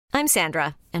I'm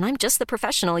Sandra, and I'm just the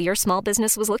professional your small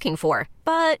business was looking for.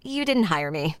 But you didn't hire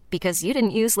me because you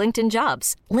didn't use LinkedIn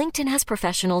Jobs. LinkedIn has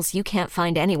professionals you can't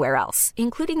find anywhere else,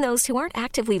 including those who aren't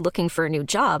actively looking for a new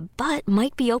job, but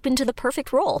might be open to the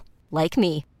perfect role, like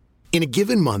me. In a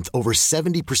given month, over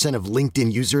 70% of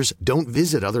LinkedIn users don't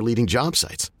visit other leading job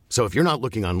sites. So if you're not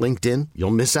looking on LinkedIn,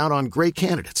 you'll miss out on great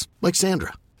candidates like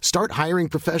Sandra. Start hiring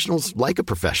professionals like a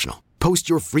professional. Post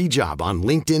your free job on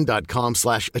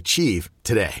linkedin.com/achieve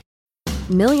today.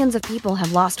 Millions of people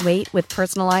have lost weight with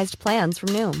personalized plans from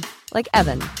Noom. Like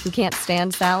Evan, who can't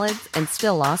stand salads and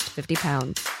still lost 50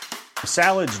 pounds.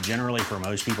 Salads generally for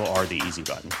most people are the easy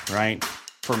button, right?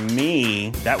 For me,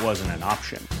 that wasn't an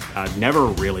option. I never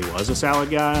really was a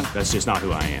salad guy. That's just not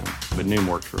who I am. But Noom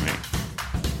worked for me.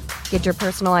 Get your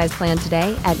personalized plan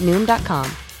today at Noom.com.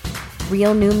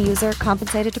 Real Noom user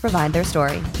compensated to provide their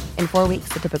story. In 4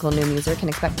 weeks, the typical Noom user can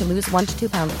expect to lose 1 to 2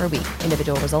 pounds per week.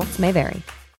 Individual results may vary.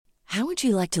 How would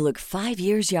you like to look 5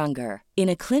 years younger? In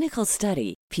a clinical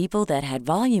study, people that had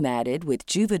volume added with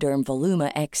Juvederm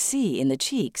Voluma XC in the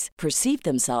cheeks perceived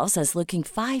themselves as looking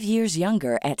 5 years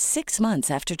younger at 6 months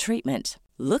after treatment.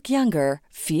 Look younger,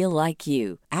 feel like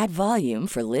you. Add volume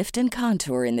for lift and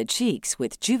contour in the cheeks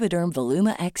with Juvederm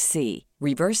Voluma XC.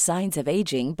 Reverse signs of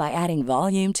aging by adding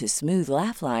volume to smooth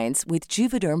laugh lines with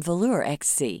Juvederm Volure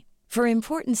XC. For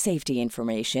important safety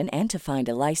information and to find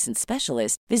a licensed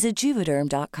specialist, visit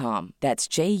Juvederm.com. That's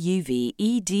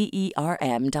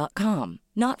JUVEDERM.com.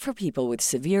 Not for people with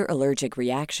severe allergic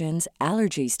reactions,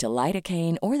 allergies to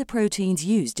lidocaine, or the proteins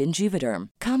used in Juvederm.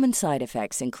 Common side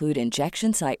effects include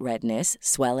injection site redness,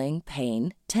 swelling,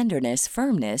 pain, tenderness,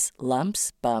 firmness,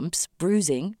 lumps, bumps,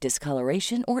 bruising,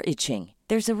 discoloration, or itching.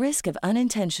 There's a risk of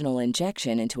unintentional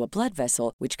injection into a blood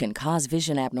vessel, which can cause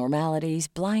vision abnormalities,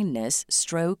 blindness,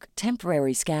 stroke,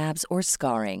 temporary scabs, or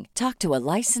scarring. Talk to a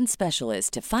licensed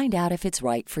specialist to find out if it's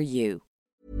right for you.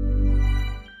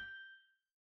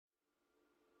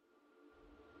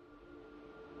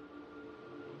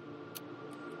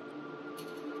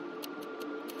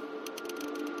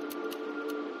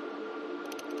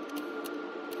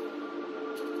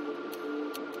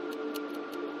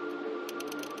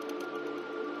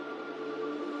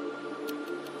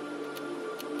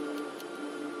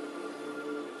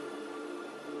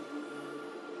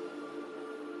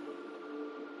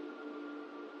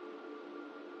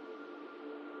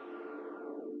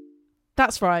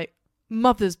 That's right.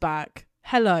 Mother's back.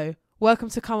 Hello. Welcome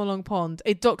to Come Along Pond,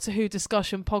 a Doctor Who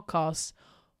discussion podcast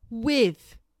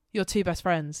with your two best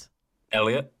friends,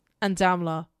 Elliot and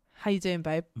Damla. How you doing,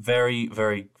 babe? Very,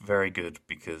 very, very good,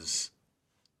 because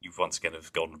you've once again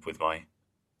have gone with my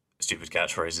stupid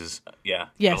catchphrases. Yeah.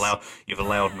 Yes. You've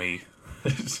allowed me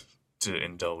to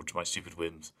indulge my stupid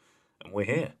whims, and we're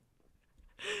here.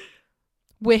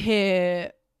 We're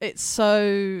here. It's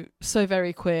so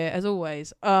very queer, as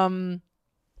always.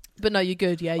 But no, you're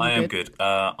good. Yeah, you're I am good.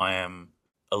 I am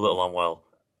a little unwell.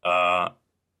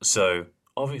 So,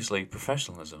 obviously,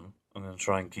 professionalism. I'm going to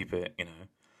try and keep it,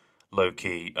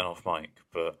 low-key and off-mic.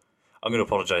 But I'm going to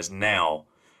apologise now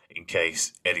in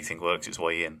case anything works its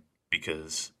way in,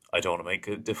 because I don't want to make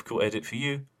a difficult edit for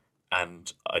you,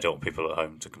 and I don't want people at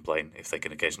home to complain if they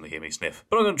can occasionally hear me sniff.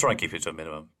 But I'm going to try and keep it to a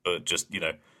minimum. But just,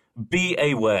 be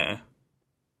aware.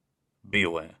 Be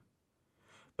aware.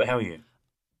 But how are you?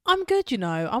 I'm good,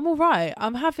 I'm all right.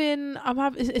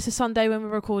 It's a Sunday when we're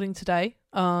recording today.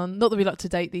 Not that we like to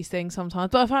date these things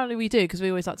sometimes, but apparently we do, because we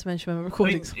always like to mention when we're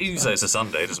recording. You say it's a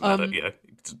Sunday, it doesn't matter,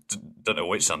 don't know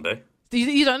which Sunday.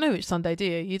 You don't know which Sunday, do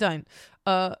you? You don't.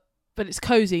 But it's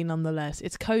cozy nonetheless.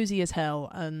 It's cozy as hell,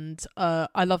 and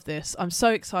I love this. I'm so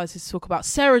excited to talk about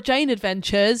Sarah Jane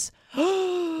Adventures.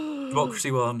 Democracy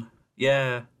One.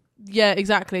 Yeah. Yeah,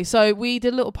 exactly. So we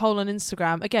did a little poll on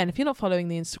Instagram. Again, if you're not following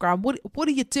the Instagram, what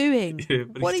are you doing?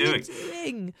 What are you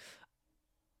doing?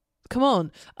 Come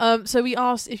on. So we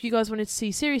asked if you guys wanted to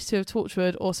see Series 2 of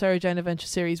Torchwood or Sarah Jane Adventure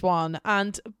Series 1.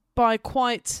 And by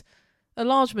quite a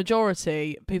large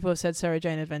majority, people have said Sarah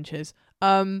Jane Adventures.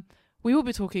 We will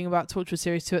be talking about Torchwood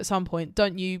Series 2 at some point.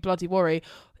 Don't you bloody worry.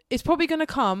 It's probably going to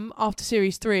come after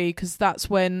Series 3, because that's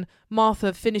when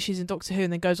Martha finishes in Doctor Who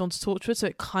and then goes on to Torchwood, so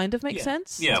it kind of makes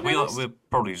sense. Yeah, we're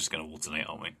probably just going to alternate,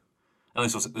 aren't we?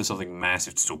 Unless there's something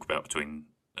massive to talk about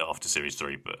after Series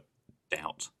 3, but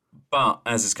doubt. But,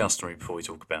 as is customary before we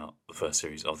talk about the first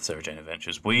series of the Sarah Jane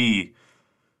Adventures, we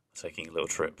are taking a little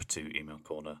trip to Email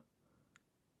Corner.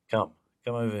 Come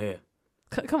over here.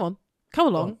 Come on. Come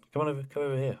along. Come over here. What's going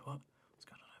on over here? What?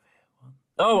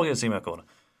 Oh, we're going to Email Corner.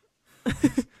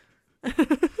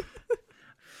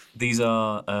 These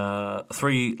are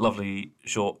 3 lovely,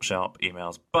 short, sharp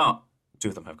emails, but 2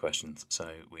 of them have questions, so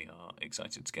we are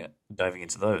excited to get diving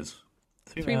into those.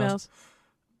 3 males.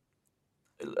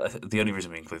 The only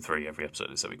reason we include 3 every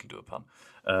episode is so we can do a pun.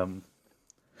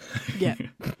 Yeah.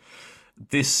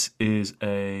 This is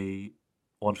a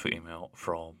wonderful email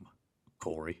from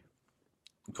Corey.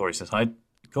 Corey says, hi.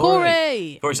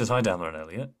 Corey says, hi, Downler and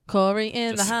Elliot. Corey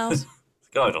in the house.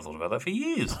 God, I've not thought about that for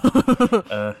years.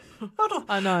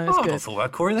 I know, it's I've good. not thought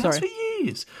about Corey in the house for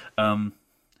years.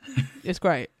 It's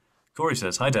great. Corey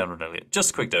says, hi, Downler and Elliot.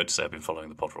 Just a quick note to say I've been following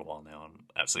the pod for a while now and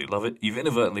absolutely love it. You've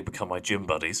inadvertently become my gym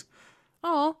buddies.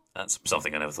 Oh, That's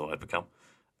something I never thought I'd become.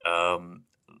 I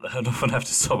often have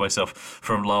to stop myself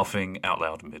from laughing out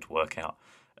loud mid-workout.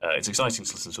 It's exciting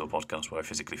to listen to a podcast where I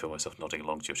physically feel myself nodding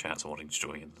along to your chats and wanting to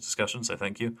join in the discussion, so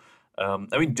thank you.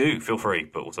 Do feel free,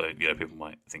 but also, people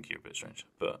might think you're a bit strange,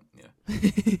 but,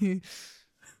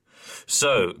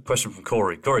 So, question from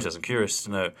Corey. Corey says, I'm curious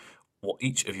to know what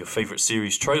each of your favourite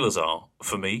series trailers are.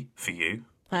 For me, for you.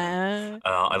 I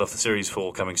love the Series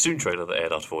 4 Coming Soon trailer that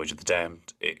aired after Voyage of the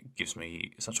Damned. It gives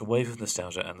me such a wave of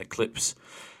nostalgia, and the clips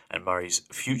and Murray's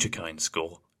Future Kind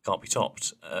score can't be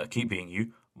topped. Keep being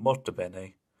you, molto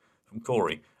bene, from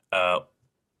Corey.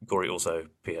 Corey also,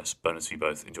 P.S. bonus for you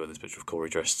both, enjoy this picture of Corey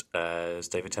dressed as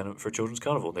David Tennant for a children's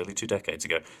carnival nearly 2 decades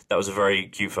ago. That was a very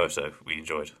cute photo we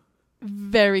enjoyed.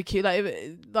 very cute.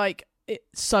 Like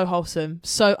it's so wholesome,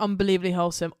 so unbelievably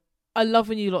wholesome. I love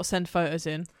when you lot send photos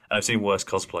in. I've seen worse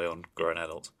cosplay on grown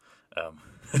adults.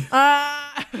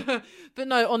 But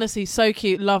no, honestly, so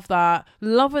cute. Love that.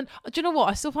 Do you know what?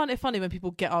 I still find it funny when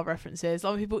people get our references.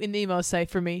 Like when people in the emails say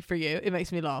 "for me, for you." It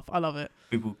makes me laugh. I love it.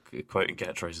 People quoting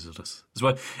catchphrases at us.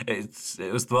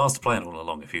 It was the master plan all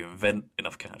along. If you invent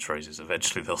enough catchphrases,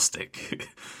 eventually they'll stick.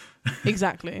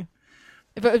 Exactly.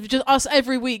 But just us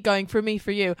every week going "for me,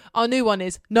 for you." Our new one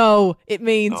is no. It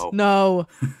means no.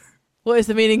 What is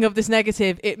the meaning of this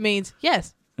negative? It means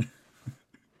yes.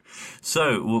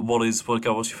 So, what's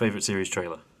your favourite series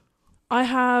trailer? I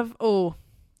have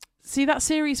see that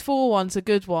Series 4 one's a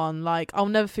good one. Like I'll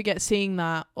never forget seeing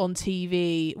that on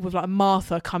TV with like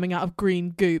Martha coming out of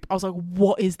green goop. I was like,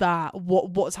 what is that?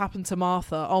 What's happened to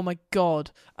Martha? Oh my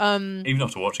god. Even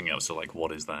after watching it, I was still like,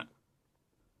 what is that?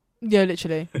 Yeah,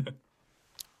 literally.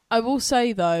 I will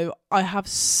say though, I have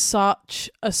such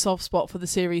a soft spot for the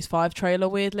Series 5 trailer,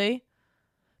 weirdly.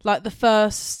 Like the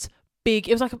first it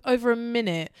was like over a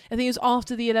minute. I think it was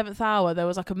after the 11th hour, there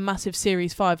was like a massive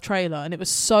Series 5 trailer and it was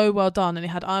so well done and it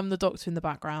had I'm the Doctor in the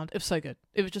background. It was so good.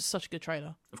 It was just such a good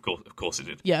trailer. Of course it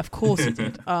did. Yeah, of course it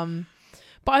did. But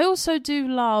I also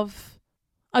love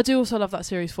that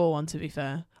Series 4 one, to be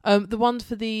fair. The one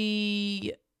for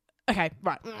the... Okay,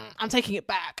 right. I'm taking it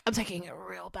back. I'm taking it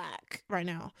real back right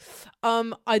now.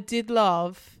 I did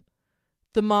love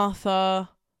the Martha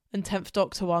and 10th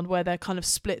Doctor one where they're kind of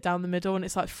split down the middle and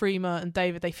it's like Freema and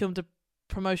David. They filmed a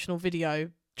promotional video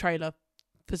trailer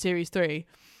for Series 3.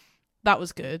 That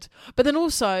was good. But then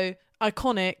also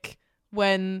iconic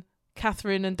when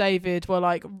Catherine and David were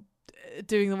like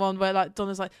doing the one where like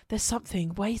Donna's like, there's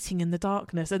something waiting in the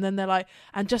darkness. And then they're like,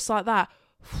 and just like that,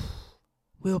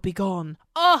 we'll be gone.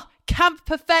 Oh, camp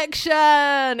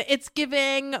perfection. It's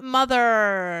giving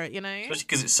Mother, you know? Especially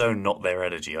because it's so not their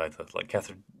energy either. Like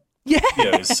Catherine... Yeah.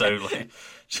 It's so like...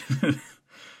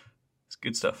 it's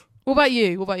good stuff. What about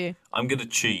you? I'm going to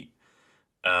cheat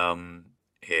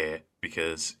here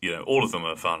because, all of them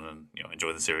are fun and, I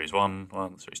enjoy the Series 1,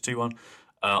 Series 2 one.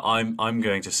 I'm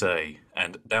going to say,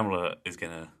 and Damla is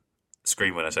going to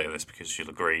scream when I say this because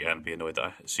she'll agree and be annoyed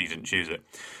that she didn't choose it.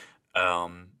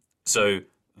 So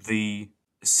the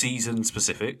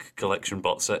season-specific collection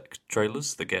box set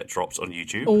trailers that get dropped on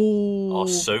YouTube are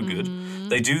so good. Mm-hmm.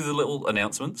 They do the little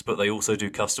announcements, but they also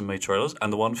do custom-made trailers.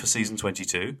 And the one for season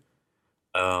 22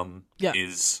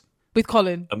 is with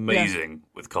Colin, amazing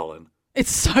with Colin. It's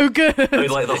so good. I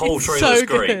mean, like the whole trailer's so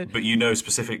great, good. But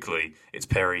specifically it's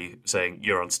Perry saying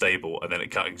you're unstable, and then it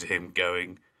cutting to him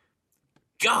going,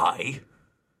 "Guy,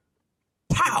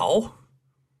 pal,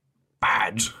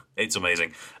 bad." It's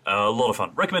amazing. A lot of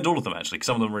fun. Recommend all of them, actually, because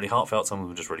some of them are really heartfelt, some of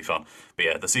them are just really fun. But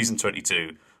yeah, the season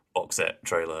 22 box set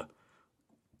trailer,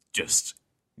 just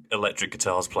electric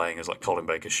guitars playing as like Colin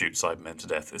Baker shoots Cybermen to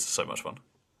death. It's so much fun.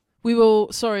 We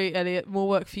will, sorry, Elliot, more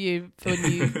work for you for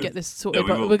when you get this sorted,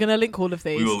 but we're going to link all of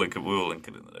these. We will link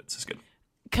it in the notes. It's good.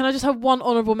 Can I just have one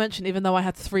honourable mention, even though I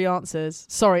had 3 answers?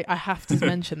 Sorry, I have to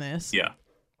mention this. Yeah.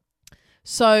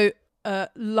 So,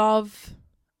 Love...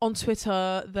 On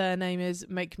Twitter, their name is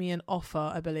Make Me an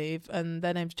Offer, I believe, and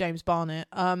their name's James Barnett.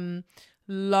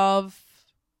 Love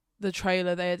the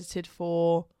trailer they edited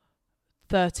for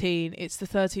 13. It's the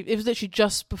 13th. It was literally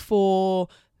just before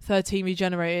 13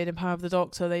 regenerated in Power of the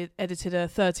Doctor. They edited a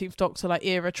 13th Doctor like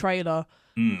era trailer.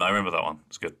 I remember that one.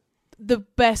 It's good. The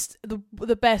best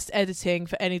editing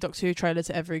for any Doctor Who trailer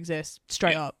to ever exist.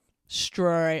 Straight up.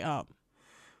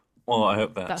 Well, I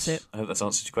hope that's it. I hope that's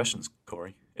answered your questions,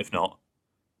 Corey. If not,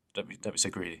 don't be so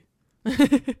greedy.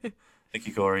 Thank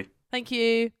you, Corey. Thank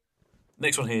you.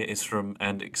 Next one here is from,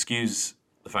 and excuse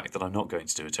the fact that I'm not going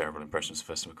to do a terrible impression of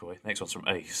Sylvester McCoy. Next one's from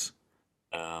Ace.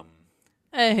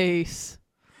 Ace.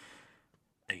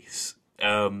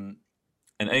 And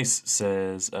Ace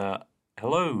says,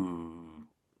 hello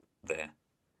there.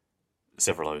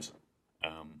 Several O's.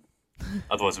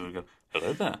 Otherwise we would go,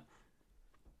 hello there.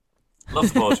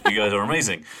 Love the pod. You guys are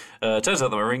amazing. Turns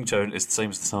out that my ringtone is the same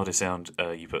as the TARDIS sound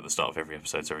you put at the start of every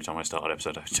episode. So every time I start an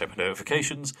episode, I have to check my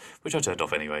notifications, which I turned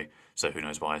off anyway. So who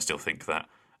knows why I still think that.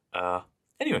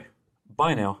 Anyway,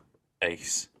 bye now,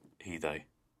 Ace, he, they.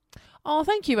 Oh,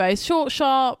 thank you, Ace. Short,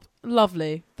 sharp,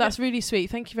 lovely. That's really sweet.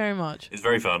 Thank you very much. It's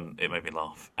very fun. It made me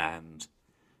laugh. And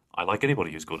I like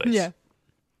anybody who's called Ace. Yeah.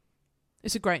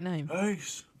 It's a great name.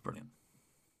 Ace. Brilliant.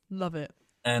 Love it.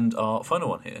 And our final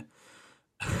one here.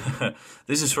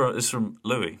 This is from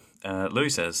Louis. Louis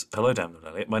says, hello, Dan and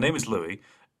Elliot. My name is Louis,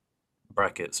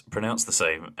 brackets, pronounced the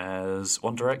same as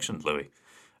One Direction, Louis.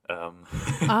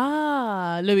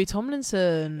 Louis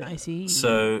Tomlinson, I see.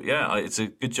 So, yeah, it's a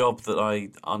good job that I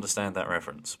understand that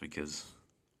reference, because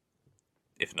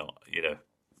if not,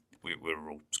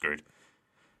 we're all screwed.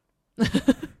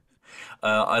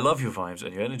 I love your vibes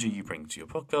and your energy you bring to your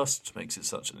podcast. Makes it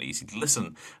such an easy to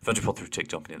listen. Found your pod through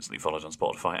TikTok and instantly followed on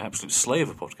Spotify. Absolute slay of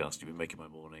a podcast. You've been making my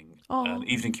morning and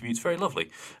evening commutes very lovely.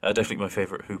 Definitely my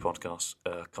favourite Who podcast.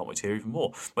 Can't wait to hear even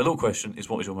more. My little question is,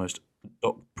 what is your most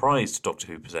prized Doctor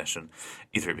Who possession?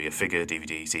 Either it be a figure,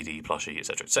 DVD, CD, plushie,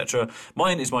 etc., etc.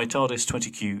 Mine is my TARDIS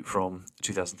 20Q from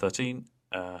 2013,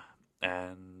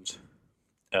 and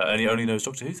only knows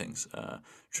Doctor Who things.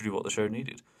 Truly what the show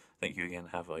needed. Thank you again.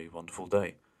 Have a wonderful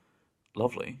day.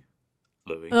 Lovely,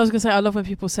 Louis. And I was going to say, I love when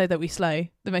people say that we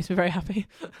slay. That makes me very happy.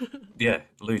 Yeah,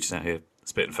 Louis just out here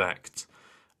spitting facts.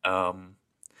 So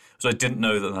I didn't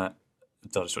know that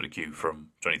TARDIS 20Q from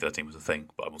 2013 was a thing,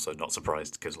 but I'm also not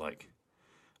surprised because,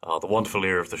 the wonderful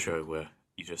era of the show where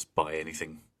you just buy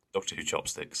anything, Doctor Who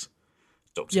chopsticks,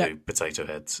 Doctor Who potato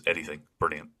heads, anything.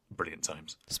 Brilliant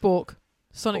times. Spork.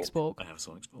 Sonic Spork. I have a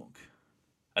Sonic Spork.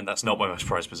 And that's not my most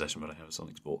prized possession, but I have a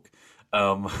Sonic Spork.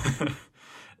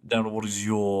 Dan, what is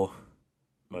your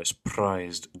most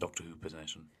prized Doctor Who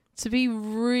possession? To be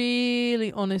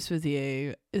really honest with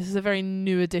you, this is a very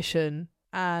new edition,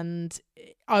 and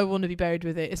I want to be buried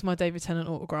with it. It's my David Tennant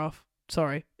autograph.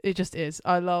 Sorry, it just is.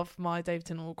 I love my David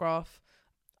Tennant autograph.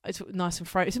 It's nice and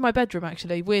framed. It's in my bedroom,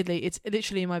 actually. Weirdly, it's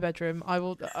literally in my bedroom.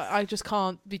 I just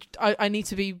can't be. I need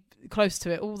to be close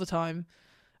to it all the time.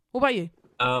 What about you?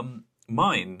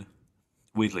 Mine,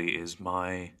 weirdly, is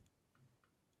my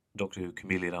Doctor Who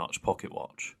Chameleon Arch pocket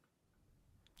watch.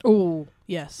 Oh,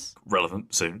 yes.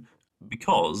 Relevant soon,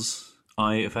 because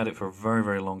I have had it for a very,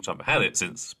 very long time. I've had it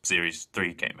since Series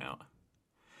 3 came out.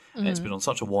 And it's been on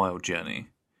such a wild journey.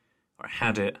 I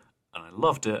had it, and I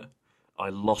loved it. I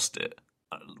lost it.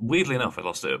 Weirdly enough, I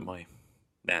lost it at my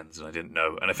nan's, and I didn't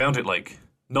know. And I found it,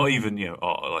 not even,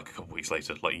 a couple of weeks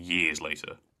later, years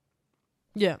later.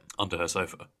 Yeah. Under her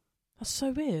sofa. That's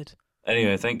so weird.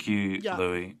 Anyway, thank you,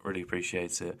 Louis. Really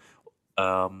appreciate it.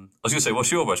 I was going to say,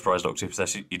 what's your most prized Doctor Who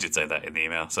possession? You did say that in the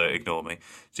email, so ignore me.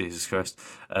 Jesus Christ.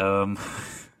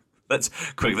 Let's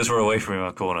run away from him in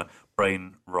our corner.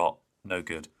 Brain rot, no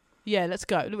good. Yeah, let's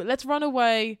go. Let's run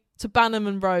away to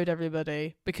Bannerman Road,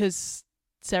 everybody, because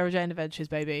Sarah Jane Adventures,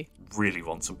 baby. Really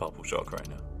want some bubble shock right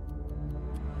now.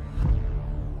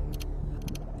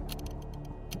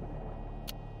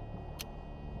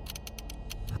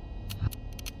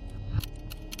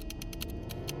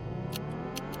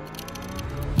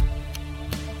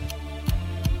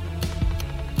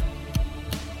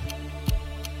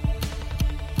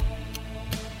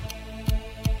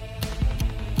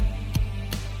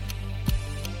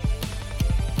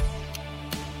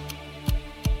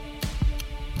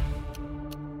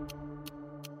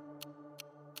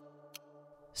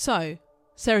 So,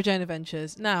 Sarah Jane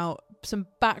Adventures. Now, some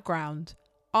background.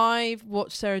 I've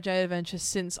watched Sarah Jane Adventures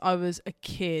since I was a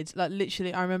kid.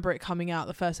 Literally, I remember it coming out,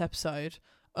 the first episode.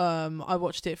 I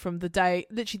watched it from the day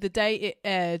it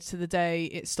aired to the day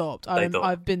it stopped.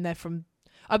 I've been there from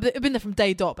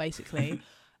day dot, basically.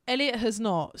 Elliot has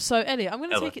not. So, Elliot, I'm going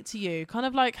to take it to you, kind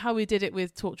of like how we did it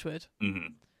with Torchwood.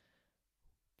 Mm-hmm.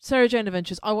 Sarah Jane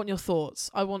Adventures, I want your thoughts.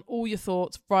 I want all your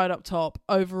thoughts right up top,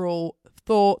 overall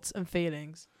thoughts and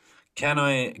feelings. Can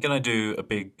I do a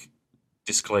big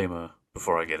disclaimer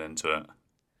before I get into it?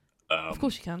 Of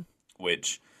course you can.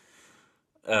 Which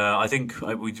I think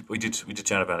we did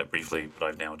chat about it briefly, but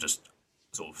I've now just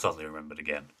sort of suddenly remembered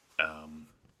again.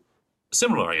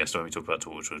 Similar, I guess, to when we talk about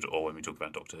Torchwood or when we talk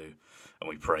about Doctor Who, and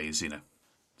we praise,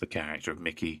 the character of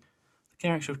Mickey, the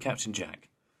character of Captain Jack.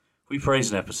 We praise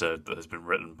an episode that has been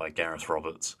written by Gareth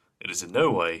Roberts. It is in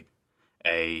no way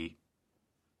a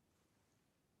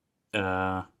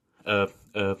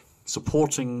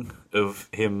supporting of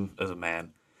him as a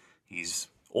man. He's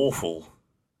awful,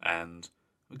 and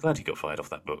I'm glad he got fired off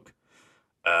that book.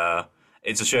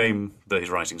 It's a shame that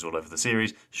his writing's all over the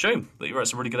series. Shame that he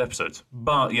writes some really good episodes.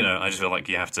 But, I just feel like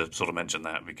you have to sort of mention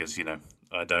that because,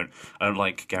 I don't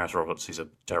like Gareth Roberts. He's a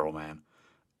terrible man.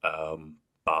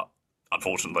 But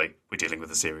unfortunately, we're dealing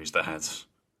with a series that has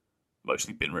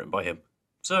mostly been written by him.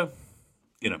 So,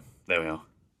 there we are.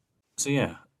 So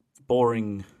yeah,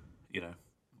 boring,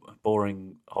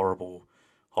 horrible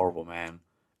man.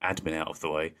 Admin out of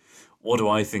the way. What do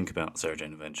I think about Sarah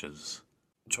Jane Adventures?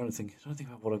 I'm trying to think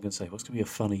about what I'm going to say. What's going to be a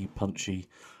funny, punchy?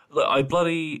 Look, I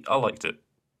liked it.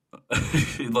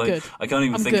 Good. I can't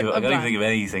even think of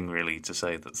anything really to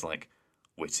say that's like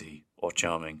witty or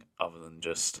charming, other than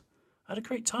just I had a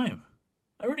great time,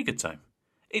 a really good time.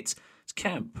 It's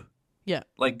camp. Yeah,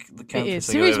 like the camp. It is.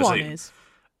 Series 1 is.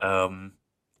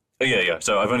 Yeah.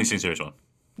 So I've only seen series 1.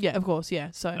 Yeah, of course. Yeah.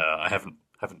 So I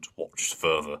haven't watched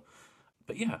further,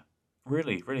 but yeah,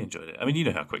 really enjoyed it. I mean, you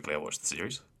know how quickly I watched the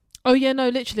series. Oh yeah, no,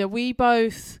 literally, we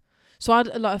both. So I had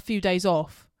a few days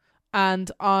off, and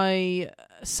I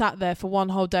sat there for one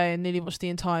whole day and nearly watched the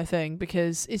entire thing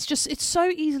because it's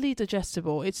so easily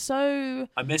digestible. It's so.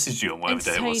 I messaged you on whatever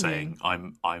day it was saying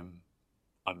I'm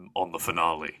on the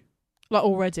finale. Like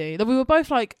already, we were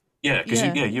both like. Yeah, because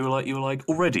you were like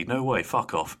already, no way,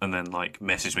 fuck off, and then like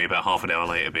messaged me about half an hour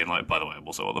later, being like, by the way, I'm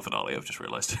also on the finale. I've just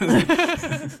realised.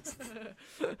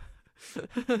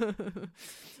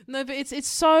 No, but it's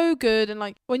so good, and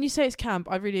like when you say it's camp,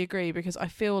 I really agree because I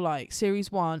feel like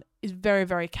series 1 is very,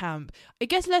 very camp. It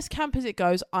gets less camp as it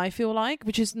goes, I feel like,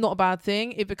 which is not a bad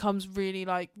thing. It becomes really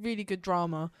good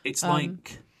drama. It's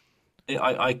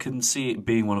I can see it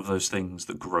being one of those things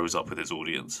that grows up with its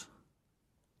audience.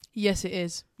 Yes, it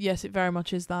is. Yes, it very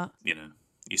much is that.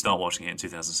 You start watching it in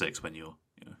 2006 when you're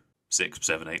 6,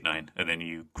 7, 8, 9, and then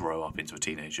you grow up into a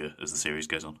teenager as the series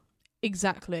goes on.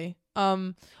 Exactly.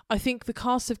 I think the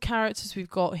cast of characters we've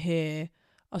got here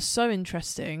are so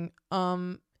interesting.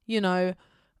 I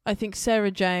think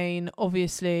Sarah Jane,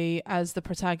 obviously, as the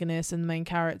protagonist and the main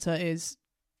character, is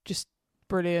just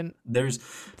brilliant.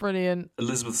 Brilliant.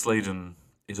 Elizabeth Sladen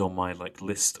is on my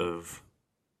list of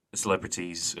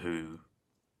celebrities who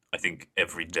I think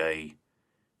every day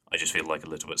I just feel like a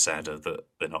little bit sadder that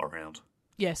they're not around.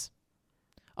 Yes.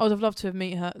 I would have loved to have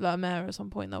met her at some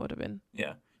point. That would have been.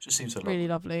 Yeah. Just seems so really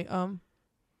lovely.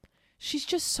 She's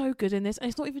just so good in this, and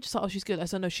it's not even just like she's good.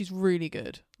 As I know, she's really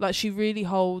good. Like she really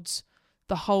holds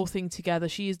the whole thing together.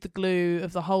 She is the glue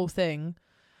of the whole thing.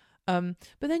 But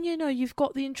then you've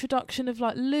got the introduction of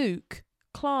like Luke,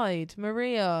 Clyde,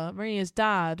 Maria's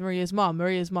dad, Maria's mum.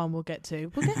 Maria's mum we'll get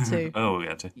to. Oh, we'll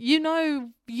get to. You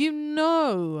know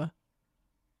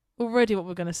already what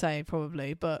we're going to say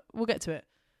probably, but we'll get to it.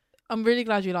 I'm really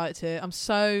glad you liked it. I'm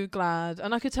so glad,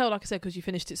 and I could tell, like I said, because you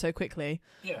finished it so quickly.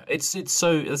 Yeah, it's just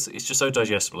so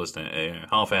digestible, isn't it?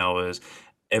 Half hours,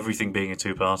 everything being a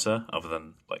 2-parter, other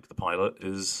than like the pilot,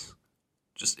 is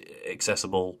just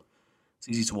accessible. It's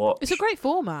easy to watch. It's a great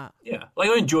format. Yeah, like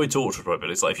I enjoyed Torchwood, but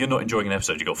it's like if you're not enjoying an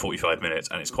episode, you've got 45 minutes,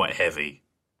 and it's quite heavy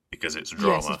because it's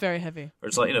drama. Yes, it's very heavy. Or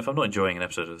it's like if I'm not enjoying an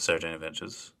episode of the Sarah Jane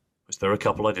Adventures, which there are a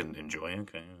couple I didn't enjoy.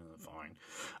 Okay,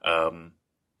 fine.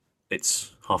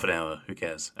 It's half an hour, who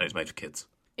cares? And it's made for kids.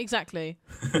 Exactly.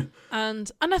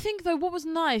 and I think, though, what was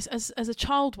nice, as a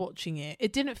child watching it,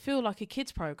 it didn't feel like a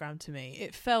kids' programme to me.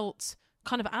 It felt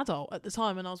kind of adult at the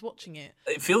time when I was watching it.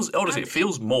 It feels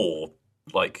more,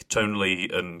 like, tonally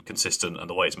and consistent and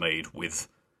the way it's made with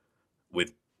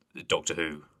Doctor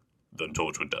Who than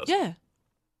Torchwood does. Yeah.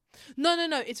 No.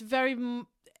 It's very...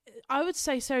 I would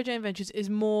say Sarah Jane Adventures is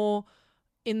more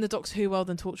in the Doctor Who world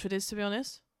than Torchwood is, to be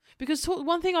honest. Because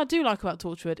one thing I do like about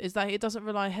Torchwood is that it doesn't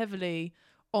rely heavily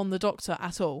on the Doctor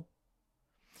at all.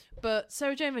 But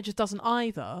Sarah Jane Adventures doesn't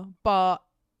either. But,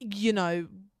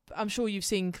 I'm sure you've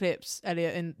seen clips,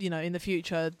 Elliot, in the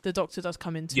future, the Doctor does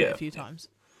come into it a few times.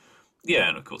 Yeah,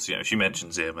 and of course, she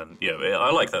mentions him, and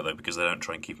I like that though because they don't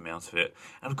try and keep him out of it.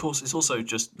 And of course, it's also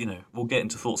just we'll get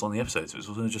into thoughts on the episodes. It's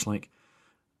also just like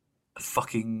a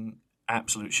fucking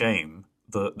absolute shame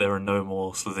that there are no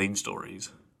more Slitheen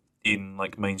stories in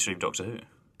like mainstream Doctor Who.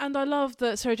 And I love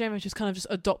that Sarah Jane just kind of just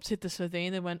adopted the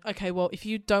Slitheen and went, okay, well, if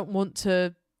you don't want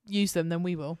to use them, then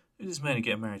we will. Who's this man you're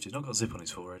getting married to? He's not got a zip on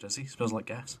his forehead, has he? Smells like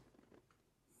gas.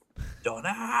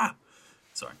 Donna!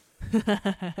 Sorry.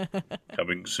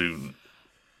 Coming soon.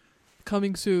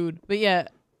 Coming soon. But yeah,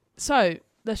 so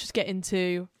let's just get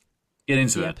into it.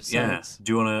 Episodes. Yeah.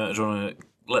 Do you wanna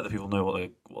let the people know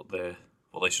what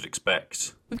they should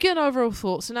expect? We've given overall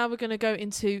thoughts, so now we're going to go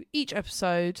into each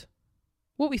episode,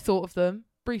 what we thought of them,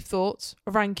 brief thoughts,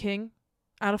 a ranking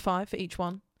out of 5 for each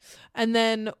one, and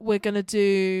then we're going to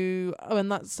do. When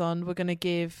that's done, we're going to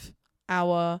give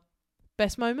our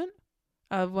best moment,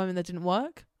 a moment that didn't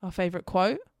work, our favourite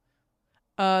quote,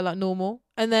 like normal.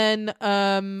 And then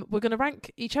we're going to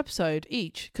rank each episode,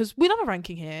 because we love a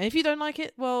ranking here. And if you don't like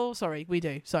it, well, sorry, we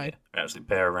do. So yeah, we're absolute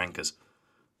pair of rankers.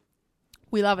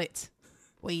 We love it.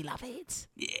 We love it.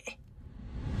 Yeah.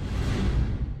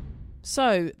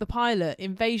 So, the pilot,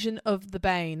 Invasion of the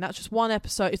Bane. That's just one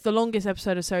episode. It's the longest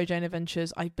episode of Sarah Jane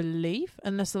Adventures, I believe.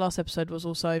 Unless the last episode was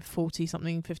also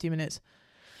 40-something, 50 minutes.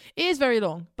 It is very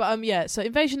long. But, yeah. So,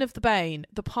 Invasion of the Bane,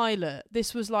 the pilot.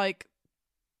 This was like...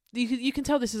 You can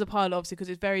tell this is a pilot, obviously, because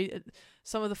it's very...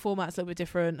 Some of the format's a little bit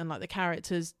different, and, like, the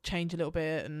characters change a little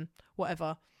bit, and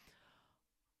whatever.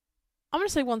 I'm going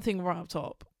to say one thing right up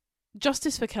top.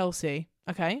 Justice for Kelsey,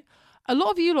 okay? A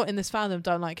lot of you lot in this fandom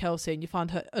don't like Kelsey and you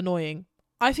find her annoying.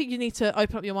 I think you need to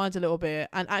open up your mind a little bit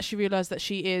and actually realise that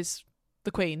she is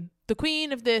the queen. The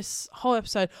queen of this whole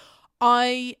episode.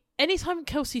 Anytime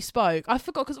Kelsey spoke, I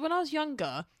forgot, because when I was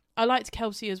younger, I liked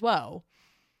Kelsey as well.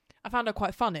 I found her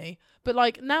quite funny. But,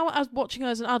 like, now as watching her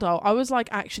as an adult, I was, like,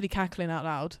 actually cackling out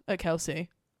loud at Kelsey.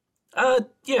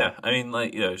 Yeah. I mean,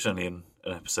 like, you know, she's only in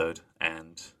an episode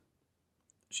and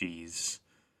she's...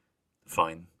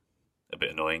 fine, a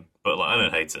bit annoying, but like I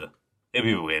don't hate her. It'd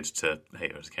be weird to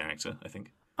hate her as a character, I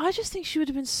think. I just think she would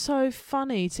have been so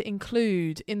funny to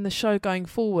include in the show going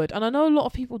forward, and I know a lot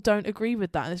of people don't agree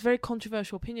with that, and it's a very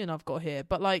controversial opinion I've got here,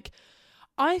 but like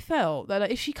I felt that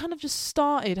like, if she kind of just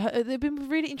started, there'd been a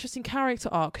really interesting character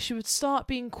arc. She would start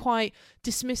being quite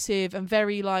dismissive and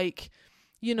very like,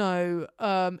 you know,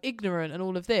 ignorant and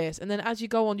all of this. And then as you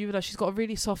go on, you realise she's got a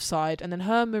really soft side. And then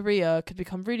her and Maria could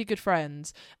become really good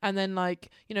friends. And then,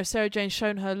 like, you know, Sarah Jane's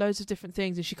shown her loads of different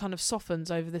things and she kind of softens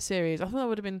over the series. I thought that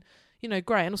would have been, you know,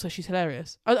 great. And also she's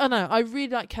hilarious. I don't know. I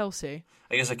really like Kelsey.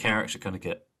 I guess a character kind of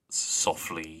get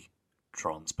softly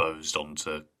transposed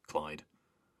onto Clyde.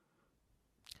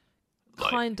 Like,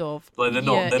 kind of. Like they're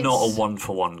not a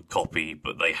one-for-one copy,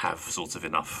 but they have sort of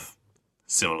enough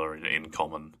similar in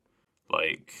common.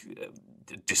 Like,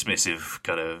 dismissive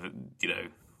kind of, you know,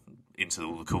 into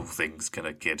all the cool things kind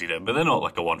of kid, you know, but they're not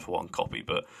like a one-for-one copy,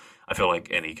 but I feel like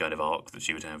any kind of arc that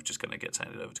she would have just kind of gets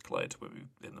handed over to Clyde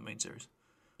in the main series.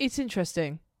 It's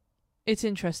interesting.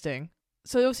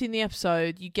 So obviously in the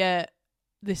episode, you get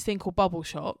this thing called Bubble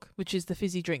Shock, which is the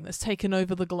fizzy drink that's taken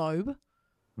over the globe.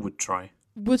 Would try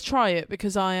it,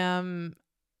 because I am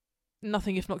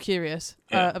nothing if not curious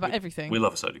about everything. We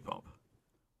love a soda pop.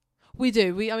 We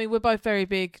do. We're both very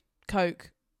big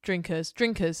Coke drinkers.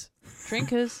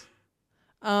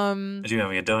 Are you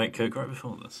having a Diet Coke right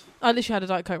before this? I literally had a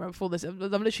Diet Coke right before this. I'm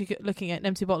literally looking at an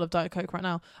empty bottle of Diet Coke right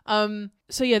now.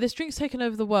 So yeah, this drink's taken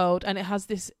over the world, and it has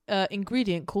this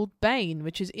ingredient called Bane,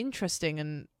 which is interesting,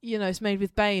 and you know, it's made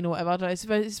with Bane or whatever. I don't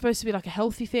know. It's supposed to be like a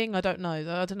healthy thing. I don't know.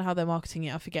 I don't know how they're marketing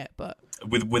it. I forget, but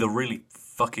with a really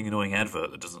fucking annoying advert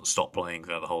that doesn't stop playing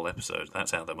throughout the whole episode. That's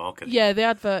how they're marketing. Yeah, the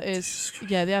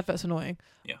advert's annoying.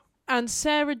 Yeah. And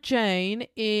Sarah Jane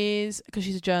is, because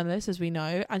she's a journalist, as we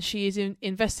know, and she is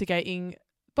investigating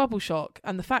Bubble Shock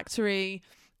and the factory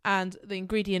and the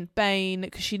ingredient Bane,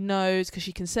 because she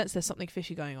can sense there's something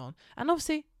fishy going on. And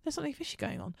obviously, there's something fishy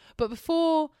going on. But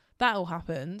before that all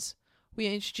happens, we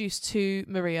are introduced to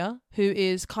Maria, who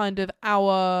is kind of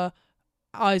our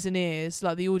eyes and ears,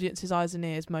 like the audience's eyes and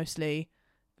ears mostly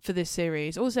for this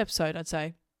series, or this episode, I'd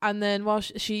say. And then while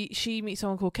she meets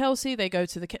someone called Kelsey, they go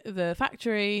to the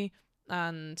factory,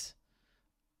 and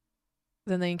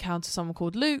then they encounter someone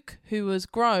called Luke, who was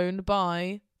grown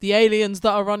by the aliens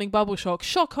that are running Bubble Shock.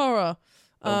 Shock horror.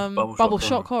 Bubble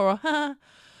Shock horror.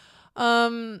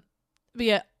 But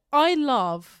yeah, I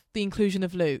love the inclusion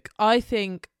of Luke. I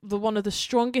think one of the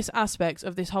strongest aspects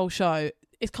of this whole show,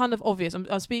 it's kind of obvious.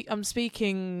 I'm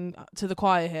speaking to the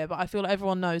choir here, but I feel like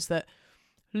everyone knows that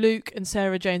Luke and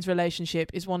Sarah Jane's relationship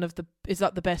is like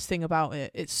the best thing about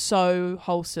it. It's so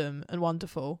wholesome and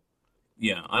wonderful.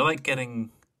 Yeah, I like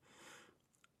getting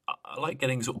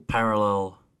sort of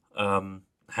parallel,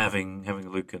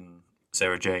 having Luke and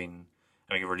Sarah Jane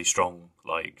having a really strong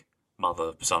like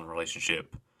mother-son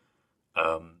relationship,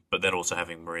 but then also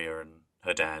having Maria and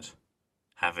her dad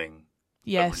having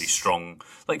a really strong,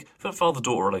 like,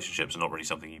 father-daughter relationships are not really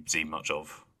something you see much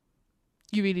of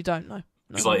You really don't know.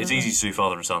 It's like it's easy to do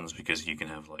father and sons because you can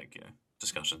have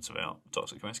discussions about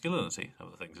toxic masculinity,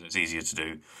 other things, and it's easier to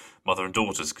do mother and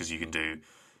daughters because you can do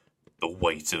the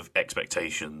weight of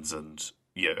expectations and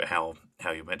how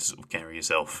you're meant to sort of carry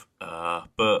yourself.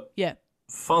 But yeah,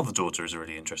 father-daughter is a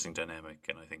really interesting dynamic,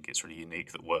 and I think it's really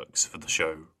unique that works for the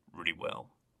show really well.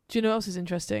 Do you know what else is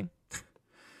interesting?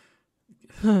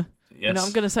 Yes. You know what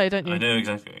I'm going to say, don't you? I know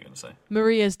exactly what you're going to say.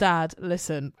 Maria's dad,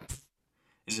 listen.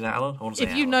 Is it Alan? I want to say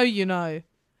if you Alan. know, you know.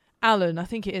 Alan, I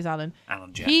think it is Alan.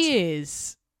 Alan Jackson.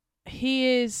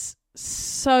 He is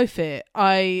so fit.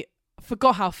 I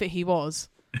forgot how fit he was.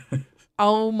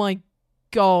 Oh my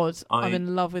God, I'm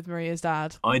in love with Maria's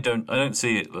dad. I don't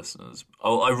see it, listeners.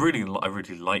 I really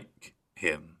like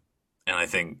him, and I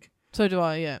think so do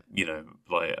I. Yeah.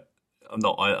 I'm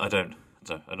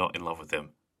not in love with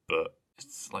him, but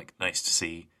it's nice to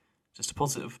see just a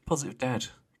positive dad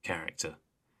character.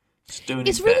 Just doing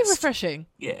his It's really best. refreshing.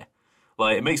 Yeah.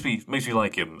 It makes me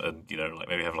like him, and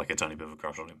maybe have a tiny bit of a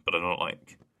crush on him, but I'm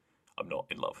not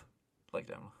in love like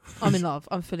that. I'm in love.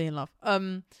 I'm fully in love.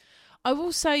 I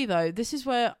will say though, this is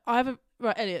where I have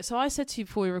right, Elliot. So I said to you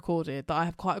before we recorded that I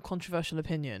have quite a controversial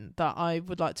opinion that I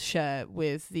would like to share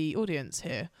with the audience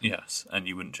here. Yes, and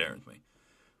you wouldn't share it with me.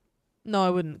 No, I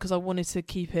wouldn't, because I wanted to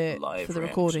keep it Live for the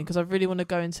reaction. recording, because I really want to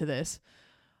go into this.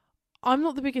 I'm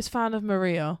not the biggest fan of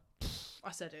Maria.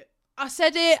 I said it. I'm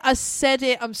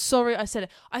sorry, I said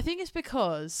it. I think it's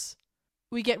because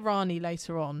we get Rani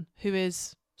later on, who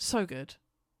is so good.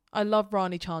 I love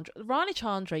Rani Chandra. Rani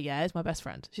Chandra, yeah, is my best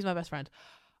friend. She's my best friend.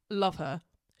 Love her.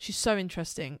 She's so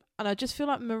interesting. And I just feel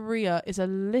like Maria is a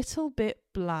little bit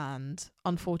bland,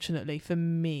 unfortunately, for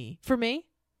me. For me?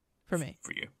 For me.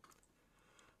 For you.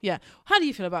 Yeah. How do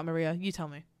you feel about Maria? You tell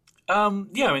me.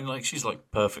 Yeah, I mean, she's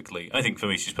perfectly. I think for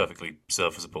me, she's perfectly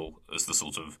serviceable as the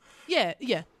sort of Yeah.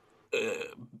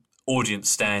 audience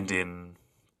stand-in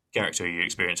character you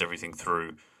experience everything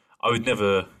through. I would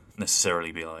never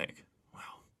necessarily be like,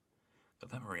 wow,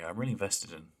 but that Maria, I'm really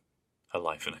invested in her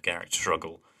life and her character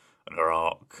struggle and her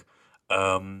arc.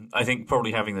 I think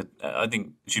probably I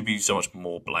think she'd be so much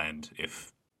more bland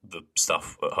if the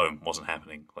stuff at home wasn't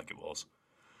happening like it was.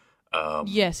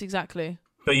 Yes, exactly.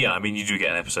 But yeah, I mean, you do get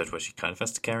an episode where she kind of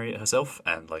has to carry it herself,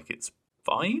 and it's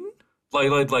fine.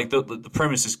 The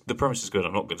premise is good.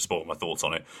 I'm not going to spoil my thoughts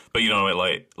on it, but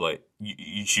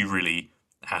she really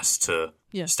has to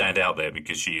stand out there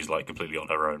because she's completely on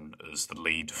her own as the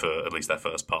lead for at least that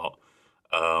first part,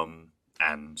 and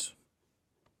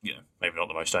maybe not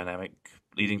the most dynamic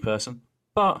leading person,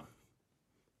 but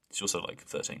she's also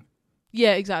 13.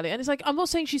 Yeah, exactly. And it's I'm not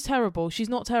saying she's terrible. She's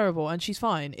not terrible, and she's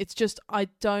fine. It's just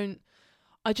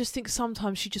I just think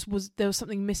sometimes there was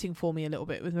something missing for me a little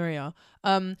bit with Maria.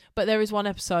 But there is one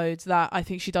episode that I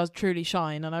think she does truly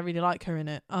shine, and I really like her in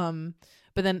it.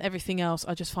 But then everything else,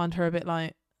 I just find her a bit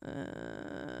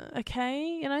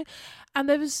okay, And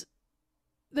there was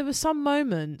some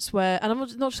moments where, and I'm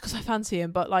not just because I fancy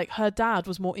him, but her dad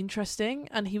was more interesting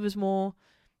and he was more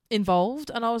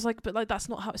involved, and I was but that's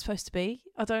not how it's supposed to be.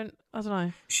 I don't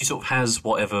know. She sort of has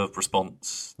whatever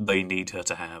response they need her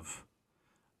to have.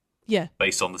 Yeah.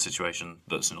 Based on the situation,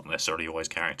 that's not necessarily always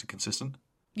character consistent.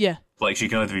 Yeah. She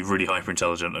can either be really hyper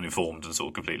intelligent and informed and sort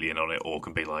of completely in on it, or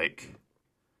can be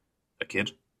a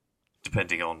kid,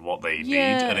 depending on what they need,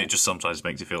 and it just sometimes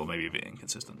makes you feel maybe a bit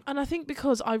inconsistent. And I think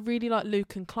because I really like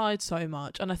Luke and Clyde so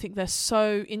much, and I think they're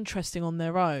so interesting on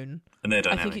their own, and their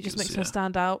dynamic, I think it just makes her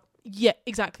stand out. Yeah,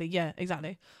 exactly. Yeah,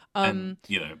 exactly. And,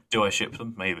 do I ship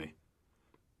them? Maybe.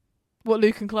 What,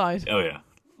 Luke and Clyde? Oh yeah,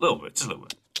 a little bit, just a little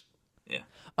bit. Yeah.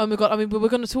 Oh my God! I mean, we're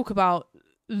going to talk about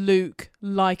Luke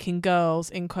liking girls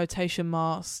in quotation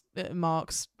marks,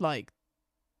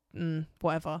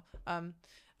 whatever.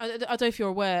 I don't know if you're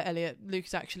aware, Elliot. Luke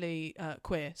is actually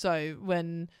queer. So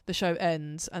when the show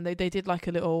ends, and they did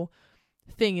a little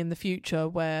thing in the future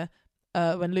where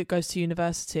when Luke goes to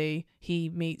university, he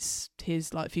meets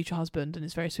his future husband, and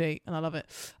it's very sweet, and I love it.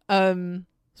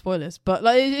 Spoilers, but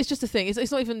it's just a thing.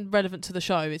 It's not even relevant to the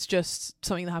show. It's just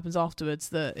something that happens afterwards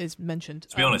that is mentioned.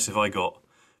 To be honest, if I got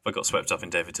swept up in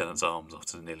David Tennant's arms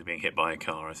after nearly being hit by a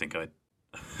car, I think I'd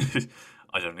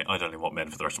only want men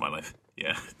for the rest of my life.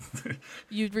 Yeah.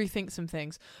 You'd rethink some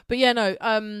things. But yeah, no.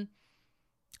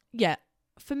 Yeah.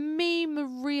 For me,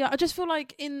 Maria, I just feel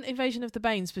like in Invasion of the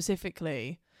Bane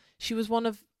specifically, she was one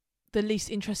of the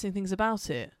least interesting things about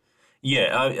it.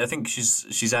 Yeah, I think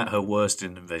she's at her worst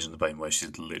in Invasion of the Bane, where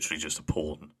she's literally just a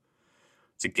pawn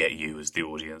to get you as the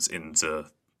audience into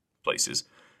places.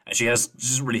 And she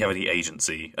doesn't really have any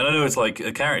agency. And I know it's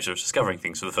a character discovering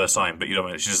things for the first time, but she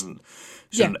doesn't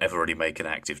ever really make an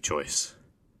active choice.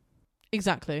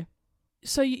 Exactly.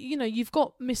 so you know, you've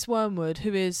got Miss Wormwood,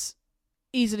 who is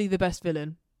easily the best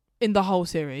villain in the whole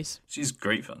series. She's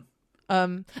great fun.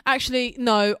 Actually,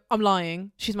 no, I'm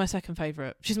lying. She's my second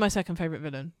favourite. She's my second favourite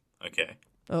villain. Okay.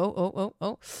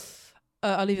 Oh.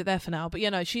 I'll leave it there for now. But,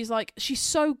 you know, she's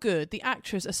so good. The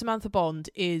actress, Samantha Bond,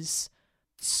 is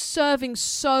serving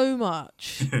so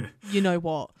much. You know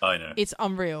what? I know. It's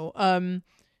unreal.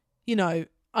 You know,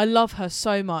 I love her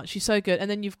so much. She's so good. And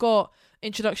then you've got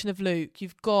introduction of Luke.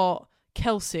 You've got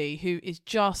Kelsey, who is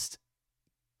just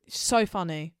so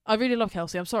funny. I really love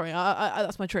Kelsey. I'm sorry. I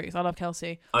that's my truth. I love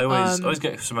Kelsey. I always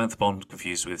get Samantha Bond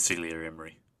confused with Celia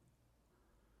Imrie.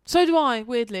 So do I,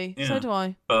 weirdly. Yeah. So do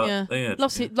I. But, yeah.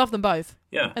 Love them both.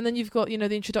 Yeah. And then you've got, you know,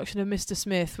 the introduction of Mr.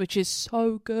 Smith, which is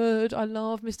so good. I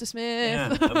love Mr.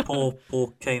 Smith. Yeah. And poor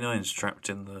K9's trapped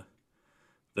in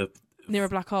the near a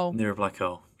black hole. Near a black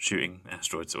hole, shooting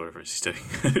asteroids or whatever it is he's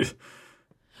doing.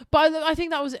 But I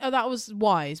think that was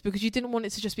wise, because you didn't want it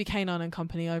to just be K9 and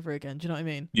company over again. Do you know what I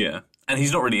mean? Yeah. And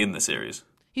he's not really in the series.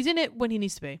 He's in it when he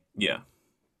needs to be. Yeah.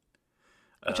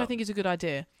 Which I think is a good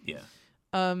idea. Yeah.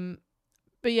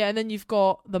 But yeah, and then you've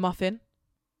got the Muffin.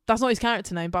 That's not his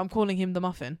character name, but I'm calling him the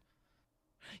Muffin.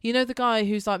 You know the guy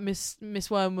who's like Miss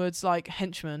Wormwood's like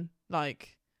henchman,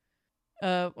 like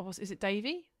is it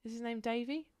Davy? Is his name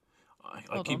Davy?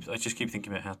 I just keep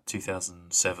thinking about how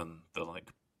 2007 the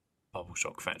like Bubble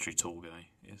Shock Factory tour guy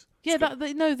is. Yeah,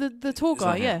 the tour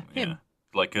guy, yeah, him. Yeah.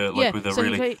 Like with a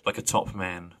really like a top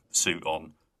man suit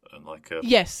on and like a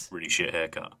really shit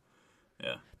haircut.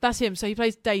 Yeah. That's him. So he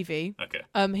plays Davy. Okay.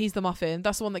 He's the Muffin.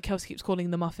 That's the one that Kelsey keeps calling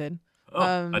the Muffin.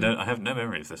 Oh, I have no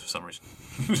memory of this for some reason.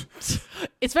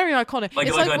 It's very iconic. Like,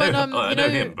 it's like I know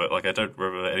him, but like I don't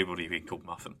remember anybody being called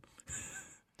Muffin.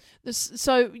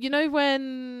 So you know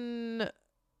when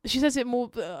she says it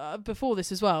more before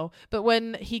this as well, but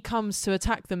when he comes to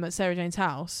attack them at Sarah Jane's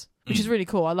house, which is really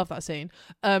cool. I love that scene.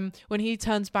 When he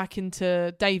turns back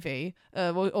into Davy,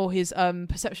 or his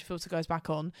perception filter goes back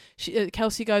on,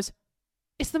 Kelsey goes,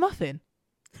 "It's the Muffin."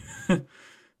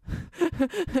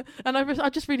 And I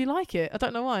just really like it. I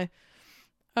don't know why.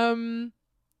 But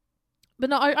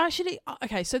no, I actually...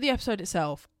 Okay, so the episode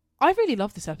itself, I really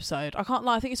love this episode. I can't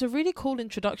lie. I think it's a really cool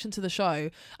introduction to the show.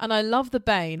 And I love the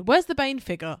Bane. Where's the Bane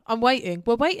figure? I'm waiting.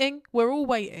 We're waiting. We're all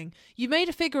waiting. You made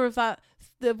a figure of that...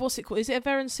 what's it called? Is it a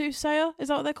Varen Soothsayer? Is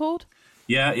that what they're called?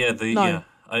 Yeah. The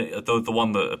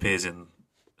one that appears in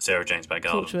Sarah Jane's back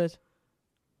garden. Torchwood.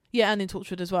 Yeah, and in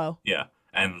Torchwood as well. Yeah.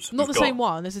 And not the same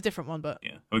one. There's a different one, but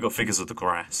yeah, we've got figures of the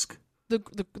Grask. The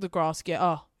Grask,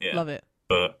 yeah. Love it.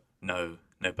 But no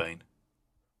Bane.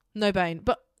 No Bane.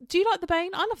 But do you like the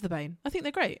Bane? I love the Bane. I think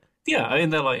they're great. Yeah, I mean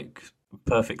they're like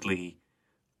perfectly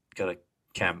kind of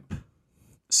camp,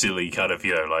 silly kind of,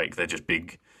 you know, like they're just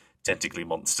big tentacly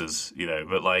monsters, you know.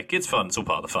 But like it's fun. It's all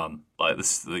part of the fun. Like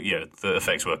this, the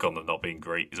effects work on them not being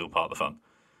great is all part of the fun.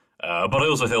 But I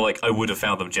also feel like I would have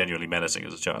found them genuinely menacing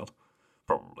as a child,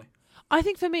 probably. I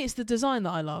think for me, it's the design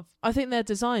that I love. I think their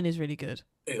design is really good.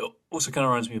 It also kind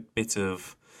of reminds me a bit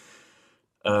of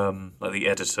like the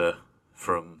editor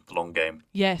from The Long Game.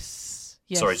 Yes.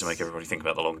 Sorry to make everybody think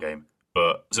about The Long Game,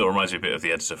 but it reminds me a bit of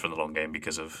the editor from The Long Game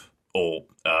because of,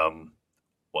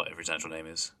 whatever his actual name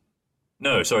is.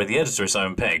 No, sorry, the editor is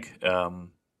Simon Pegg.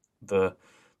 The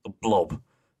blob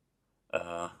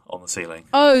on the ceiling.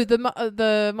 Oh,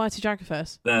 the Mighty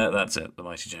Jaggafest. That's it, the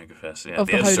Mighty Jaggafest. Yeah, of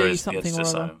the editor Holy is the editor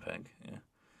Simon Pegg. Yeah.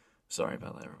 Sorry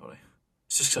about that, everybody.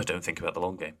 It's just because I don't think about The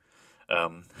Long Game.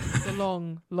 The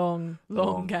long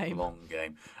game. Long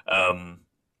game.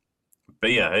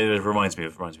 But yeah, it reminds me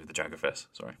of the Jaggafest.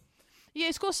 Sorry. Yeah,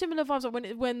 it's got similar vibes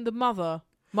like when the mother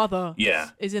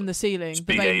is in the ceiling.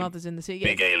 The main mother's in the ceiling.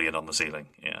 Big alien on the ceiling.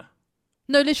 Yeah.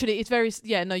 No, literally, it's very...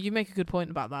 Yeah, no, you make a good point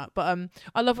about that. But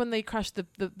I love when they crash the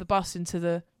bus into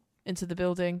the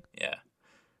building. Yeah.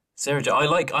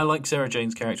 I like Sarah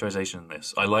Jane's characterization in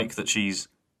this. I like that she's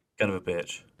kind of a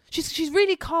bitch. She's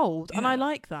really cold, and I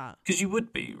like that. Because you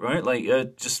would be, right? Like,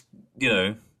 just, you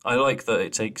know... I like that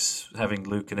it takes having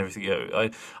Luke and everything go.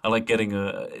 I like getting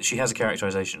she has a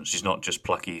characterization. She's not just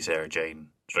plucky Sarah Jane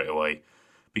straight away.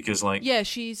 Because, like... Yeah,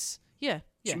 she's... Yeah.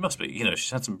 She must be. You know,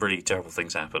 she's had some pretty terrible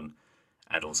things happen.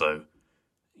 And also,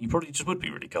 you probably just would be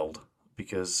really cold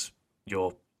because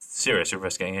you're serious, you're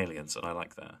investigating aliens, and I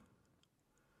like that.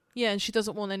 Yeah, and she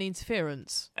doesn't want any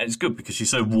interference. And it's good because she's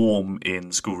so warm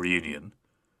in School Reunion.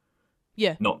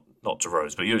 Yeah. Not to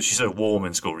Rose, but she's so warm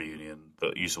in School Reunion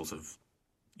that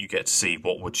you get to see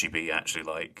what would she be actually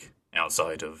like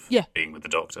outside of being with the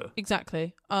Doctor.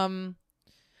 Exactly. And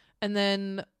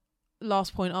then...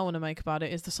 last point I want to make about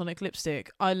it is the sonic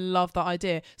lipstick. I love that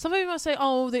idea. Some people might say,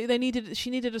 "Oh, she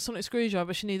needed a sonic screwdriver,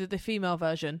 but she needed the female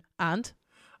version." And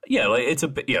Yeah, like it's a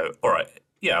bit, all right.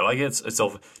 Yeah, like it's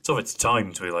of its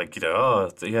time to be like,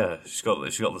 oh yeah, she's got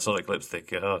the Sonic lipstick,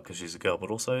 because she's a girl,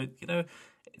 but also,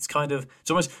 it's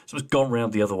almost gone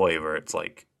round the other way where it's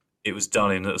like it was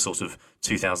done in a sort of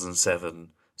 2007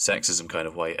 sexism kind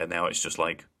of way, and now it's just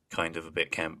like kind of a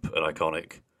bit camp and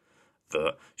iconic.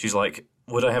 That she's like,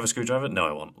 would I have a screwdriver? No,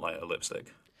 I want like a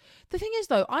lipstick. The thing is,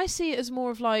 though, I see it as more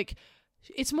of like,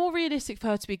 it's more realistic for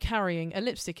her to be carrying a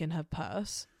lipstick in her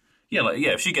purse. Yeah,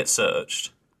 if she gets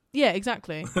searched. Yeah,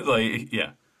 exactly.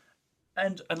 Yeah.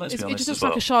 And let's be honest, it just looks as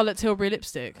well, like a Charlotte Tilbury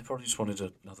lipstick. they probably just wanted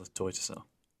another toy to sell.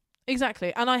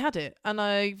 Exactly, and I had it, and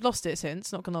I've lost it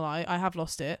since. Not gonna lie, I have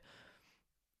lost it,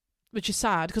 which is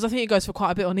sad because I think it goes for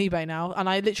quite a bit on eBay now. And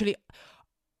I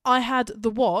had the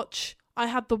watch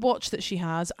that she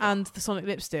has, and the Sonic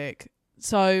lipstick.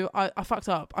 So I fucked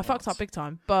up. I fucked up big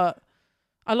time, but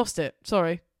I lost it.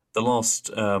 Sorry. The last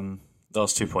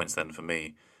 2 points then for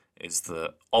me is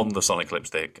that on the Sonic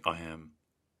lipstick, I am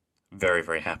very,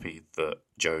 very happy that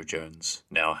Joe Jones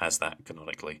now has that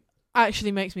canonically.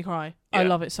 Actually makes me cry. Yeah. I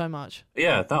love it so much.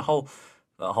 Yeah, that whole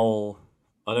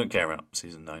I don't care about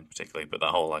season 9 particularly, but that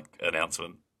whole like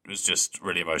announcement was just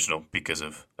really emotional because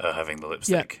of her having the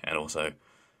lipstick and also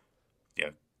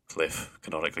Cliff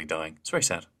canonically dying. It's very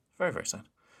sad. Very, very sad.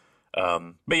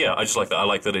 But yeah, I just like that. I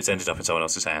like that it's ended up in someone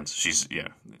else's hands. She's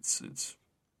it's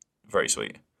very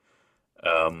sweet.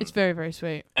 It's very, very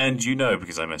sweet. And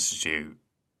because I messaged you,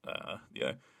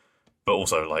 but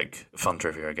also like fun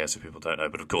trivia, I guess, if people don't know.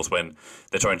 But of course, when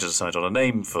they're trying to decide on a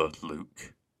name for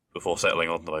Luke before settling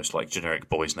on the most like generic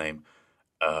boy's name,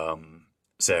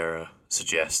 Sarah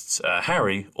suggests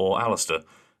Harry or Alistair.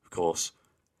 Of course,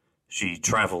 she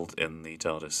travelled in the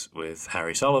TARDIS with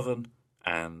Harry Sullivan,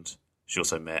 and she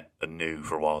also met and knew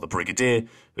for a while the Brigadier,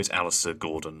 who's Alistair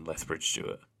Gordon Lethbridge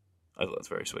Stewart. I thought that's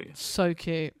very sweet. So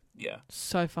cute. Yeah.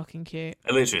 So fucking cute.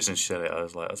 And literally, since she said it, I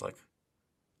was like,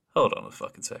 hold on a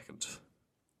fucking second.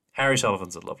 Harry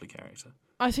Sullivan's a lovely character.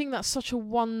 I think that's such a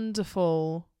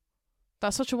wonderful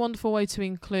way to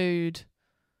include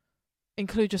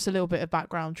just a little bit of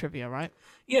background trivia, right?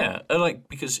 Yeah,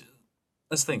 because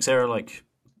that's the thing, Sarah,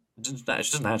 she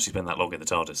doesn't actually spend that long in the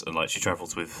TARDIS, and she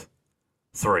travels with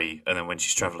 3, and then when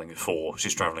she's travelling with 4,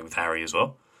 she's travelling with Harry as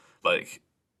well.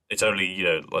 It's only,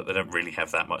 they don't really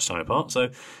have that much time apart. So,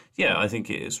 yeah, I think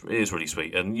it is really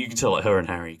sweet. And you can tell her and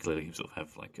Harry clearly sort of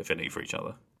have affinity for each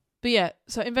other. But yeah,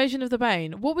 so Invasion of the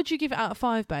Bane, what would you give it out of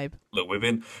 5, babe? Look,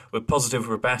 we're positive,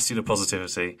 we're a bastion of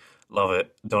positivity. Love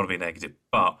it, don't want to be negative,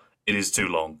 but it is too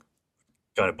long.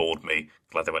 Kind of bored me.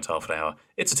 Glad they went to half an hour.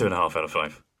 It's a 2.5 out of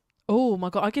 5. Oh my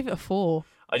god, I give it a 4.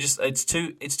 It's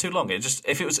too long.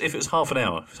 If it was half an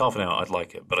hour, I'd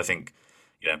like it. But I think,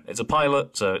 it's a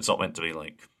pilot, so it's not meant to be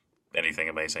anything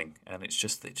amazing, and it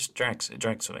just drags. It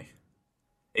drags for me.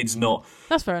 It's not.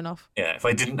 That's fair enough. Yeah, if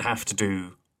I didn't have to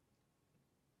do,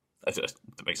 that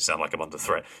makes it sound like I'm under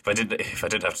threat. If I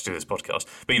didn't have to do this podcast,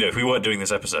 but if we weren't doing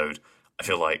this episode, I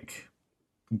feel like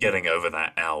getting over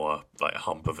that hour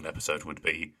hump of an episode would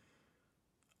be.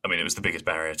 I mean, it was the biggest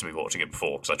barrier to me watching it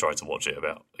before, because I tried to watch it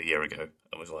about a year ago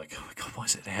and was like, oh my god, why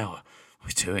is it an hour? What are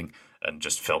we doing? And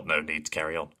just felt no need to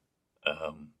carry on.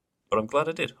 But I'm glad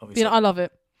I did, obviously. I love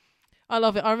it.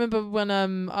 I remember when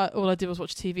all I did was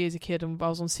watch TV as a kid, and I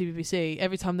was on CBBC.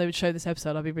 Every time they would show this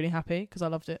episode, I'd be really happy because I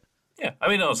loved it. Yeah, I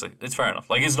mean, honestly, it's fair enough.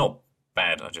 It's not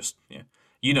bad. I just,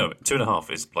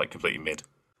 2.5 is completely mid.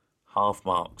 Half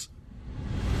marks.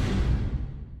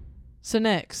 So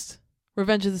next,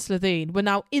 Revenge of the Slitheen. We're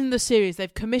now in the series.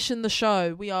 They've commissioned the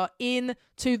show. We are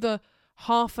into the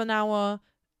half an hour,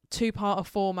 2-parter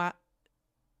format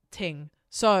ting.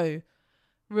 So,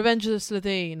 Revenge of the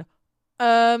Slitheen.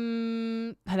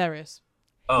 Hilarious.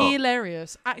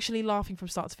 Hilarious. Actually laughing from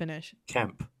start to finish.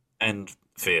 Camp and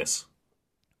fierce.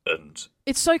 And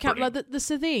it's so camp. Brilliant. The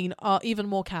Slitheen are even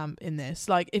more camp in this.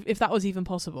 If that was even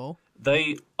possible.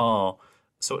 They are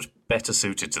so much better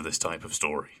suited to this type of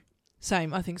story.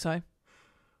 Same, I think so.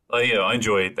 I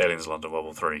enjoy Aliens London World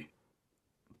War 3,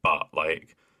 but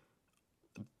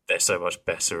they're so much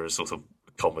better as sort of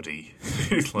comedy.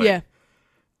 Yeah.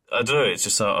 I don't know. It's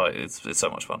just it's so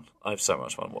much fun. I have so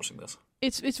much fun watching this.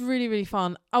 It's really, really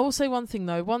fun. I will say one thing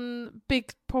though. One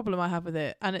big problem I have with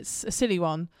it, and it's a silly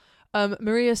one.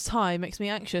 Maria's tie makes me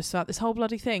anxious about this whole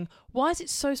bloody thing. Why is it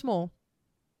so small?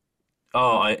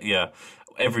 Oh, yeah.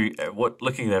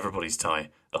 Looking at everybody's tie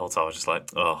the whole time, I was just like,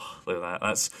 oh, look at that.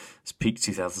 That's peak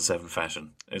 2007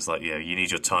 fashion. It's you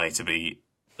need your tie to be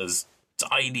as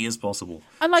tiny as possible.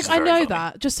 And I know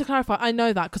that. Just to clarify, I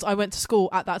know that because I went to school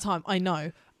at that time. I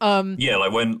know. Yeah,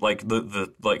 when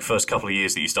the first couple of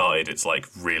years that you started, it's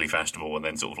really fashionable, and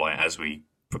then sort of as we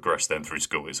progressed then through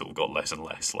school, it sort of got less and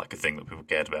less like a thing that people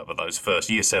cared about. But those first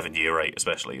year 7, year 8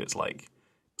 especially, it's like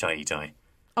tiny.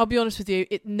 I'll be honest with you,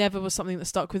 it never was something that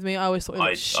stuck with me. I always thought it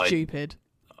was stupid.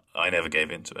 I never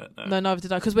gave into it. No, neither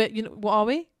did I. Because what are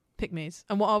we? Pick-me's.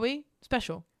 And what are we?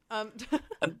 Special. And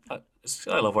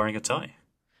I love wearing a tie.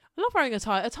 I love wearing a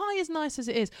tie. A tie is nice as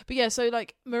it is. But yeah, so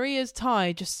like Maria's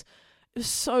tie just, it was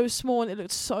so small and it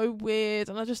looked so weird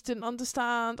and I just didn't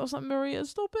understand. I was like, Maria,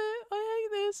 stop it. I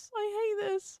hate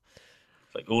this.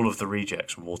 Like all of the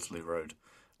rejects from Waterloo Road.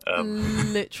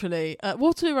 Literally.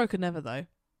 Waterloo Road could never, though.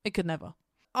 It could never.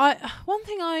 One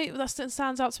thing that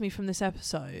stands out to me from this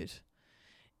episode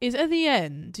is at the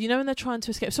end, when they're trying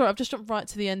to escape. Sorry, I've just jumped right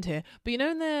to the end here. But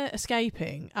when they're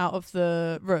escaping out of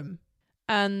the room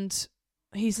and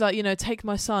he's like, take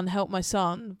my son, help my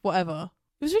son, whatever.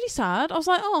 It was really sad. I was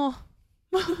like, oh.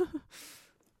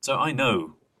 So I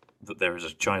know that there is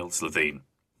a child Slitheen.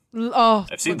 Oh,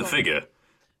 I've seen the figure.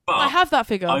 But I have that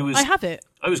figure. I have it.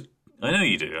 I know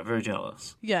you do. I'm very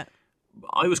jealous. Yeah.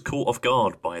 I was caught off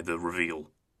guard by the reveal.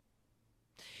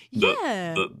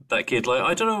 Yeah. That kid, like,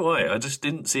 I don't know why. I just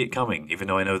didn't see it coming, even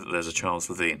though I know that there's a Charles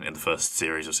Slitheen in the first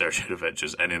series of Sarah Jane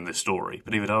Adventures and in this story.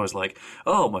 But even I was like,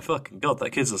 oh my fucking god, that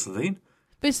kid's a Slitheen.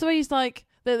 But it's the way he's like,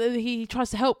 he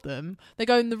tries to help them. They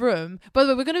go in the room. By the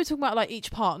way, we're going to be talking about like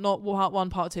each part, not part 1,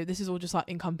 part 2. This is all just like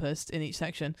encompassed in each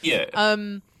section. Yeah.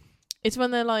 It's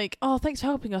when they're like, oh, thanks for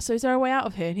helping us. So is there a way out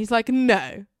of here? And he's like,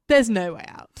 no, there's no way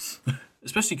out.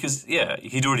 Especially because,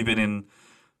 he'd already been in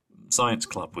science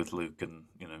club with Luke and,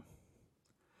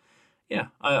 Yeah,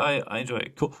 I enjoy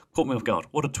it. Caught me off guard.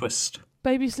 What a twist.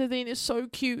 Baby Slitheen is so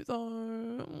cute,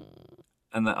 though.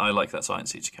 And I like that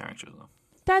science teacher character as well.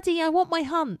 Daddy, I want my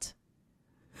hunt.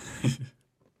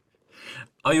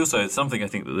 Something I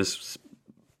think that this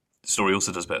story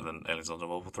also does better than Aliens on the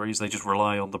Marvel 3 is they just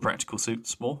rely on the practical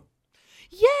suits more.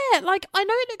 Yeah, like, I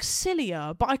know it looks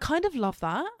sillier, but I kind of love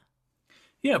that.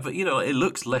 Yeah, but, it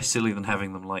looks less silly than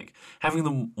having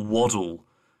them waddle,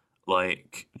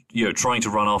 like, trying to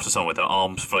run after someone with their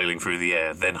arms flailing through the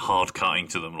air, then hard cutting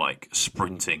to them, like,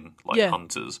 sprinting, like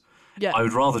hunters. Yeah. I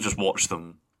would rather just watch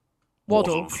them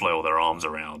waddle and flail their arms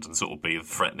around and sort of be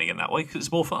threatening in that way, because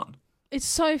it's more fun. It's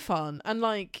so fun, and,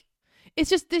 like, it's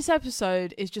just, this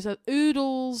episode is just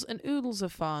oodles and oodles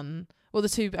of fun. Well, the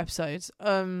 2 episodes.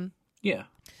 Yeah.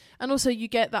 And also you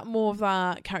get more of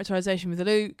that characterization with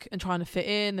Luke and trying to fit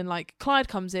in, and like Clyde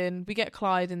comes in. We get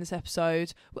Clyde in this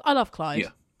episode. I love Clyde. Yeah.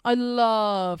 I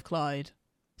love Clyde.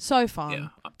 So fun. Yeah.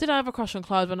 Did I have a crush on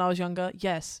Clyde when I was younger?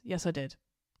 Yes. Yes, I did.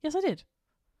 Yes, I did.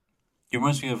 It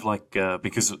reminds me of like,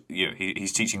 because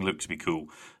he's teaching Luke to be cool,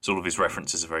 so all of his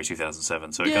references are very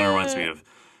 2007. So it kind of reminds me of,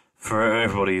 for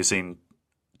everybody who's seen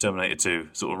Terminator 2,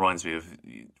 sort of reminds me of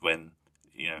when,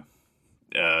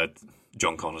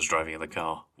 John Connor's driving in the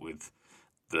car with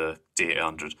the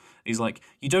D800. He's like,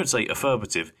 you don't say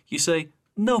affirmative, you say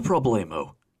no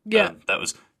problemo. Yeah. And that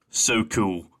was so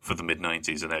cool for the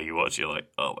mid-90s, and now you watch, you're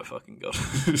like, oh my fucking god.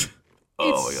 It's my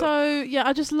god. So, yeah,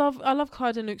 I love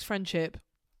Clyde and Luke's friendship.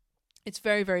 It's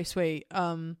very, very sweet.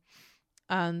 And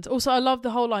also I love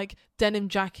the whole like denim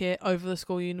jacket over the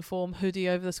school uniform, hoodie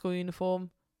over the school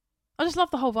uniform. I just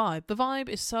love the whole vibe. The vibe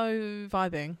is so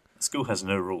vibing. School has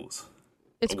no rules.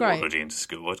 It's great. Hoodie into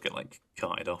school, I'd get like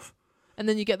carted off. And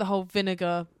then you get the whole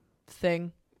vinegar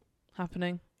thing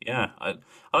happening. Yeah,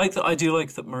 I do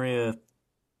like that Maria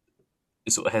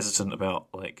is sort of hesitant about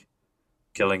like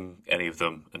killing any of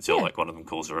them until like one of them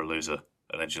calls her a loser,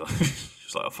 and then she's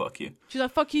like, oh, fuck you. She's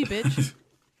like, fuck you, bitch.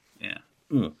 Yeah.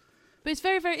 Mm. But it's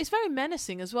very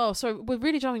menacing as well. So we're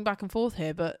really jumping back and forth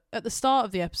here, but at the start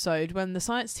of the episode, when the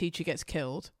science teacher gets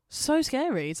killed, so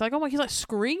scary. It's like, oh my, he's like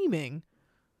screaming.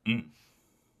 Mm.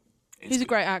 He's a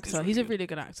great actor. He's a really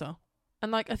good actor.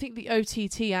 And like, I think the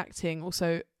OTT acting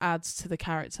also adds to the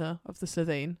character of the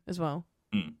Slitheen as well.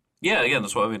 Mm. Yeah, again,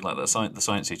 that's what I mean. Like the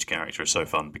science teacher character is so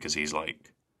fun because he's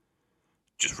like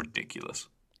just ridiculous.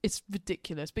 It's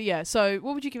ridiculous. But yeah, so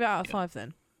what would you give it out of 5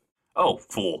 then? Oh,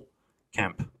 4.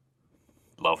 Camp.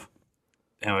 Love.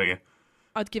 How are you?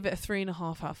 I'd give it a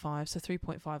 3.5 out of 5, so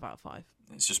 3.5 out of 5.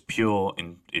 It's just pure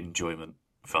enjoyment.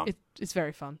 Fun. It's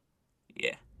very fun.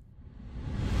 Yeah.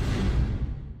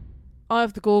 Eye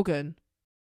of the Gorgon.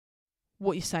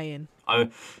 What you saying?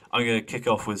 I'm going to kick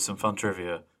off with some fun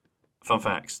trivia, fun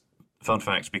facts,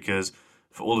 because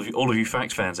for all of you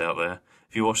facts fans out there,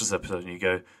 if you watch this episode and you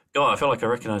go, God, I feel like I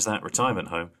recognise that retirement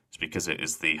home, it's because it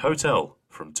is the hotel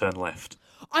from Turn Left.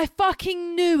 I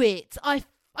fucking knew it. I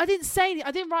didn't say it.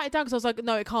 I didn't write it down because I was like,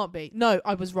 no, it can't be. No,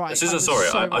 I was right. As soon as I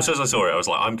saw it, I was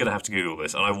like, I'm going to have to Google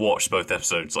this. And I watched both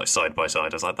episodes like side by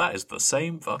side. I was like, that is the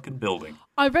same fucking building.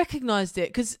 I recognised it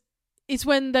because is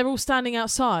when they're all standing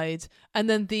outside, and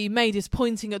then the maid is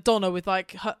pointing at Donna with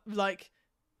like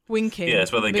winking. Yeah,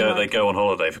 it's where they go. They go on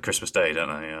holiday for Christmas Day, don't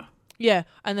they? Yeah. Yeah,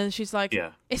 and then she's like,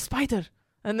 Yeah. "It's Spider,"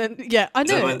 and then I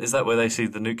know. Is that where they see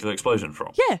the nuclear explosion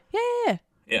from? Yeah.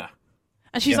 Yeah.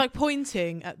 And she's like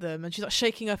pointing at them, and she's like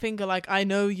shaking her finger, like, "I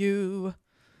know you."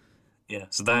 Yeah.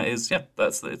 So that is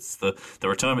it's the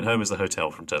retirement home is the hotel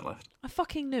from Turn Left. I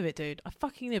fucking knew it, dude. I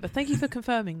fucking knew it. But thank you for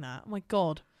confirming that. Oh my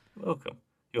god. Welcome.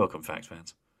 You're welcome, Fact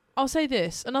fans. I'll say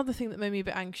this. Another thing that made me a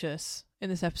bit anxious in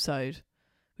this episode,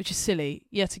 which is silly,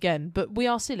 yet again, but we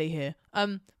are silly here.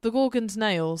 The Gorgon's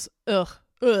nails, ugh,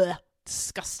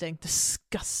 disgusting,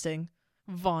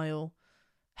 vile,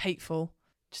 hateful,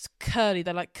 just curly.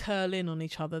 They're like curl in on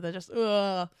each other. They're just,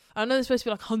 ugh. I know they're supposed to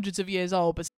be like hundreds of years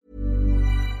old, but...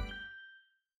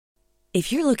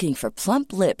 If you're looking for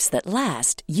plump lips that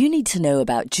last, you need to know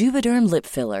about Juvederm lip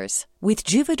fillers. With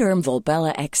Juvederm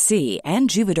Volbella XC and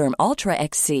Juvederm Ultra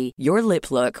XC, your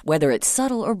lip look, whether it's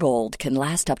subtle or bold, can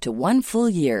last up to 1 full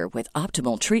year with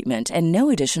optimal treatment and no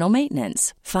additional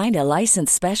maintenance. Find a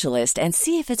licensed specialist and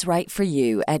see if it's right for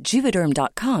you at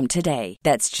Juvederm.com today.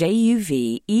 That's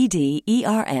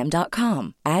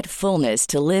JUVEDERM.com. Add fullness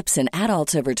to lips in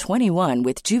adults over 21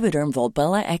 with Juvederm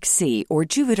Volbella XC or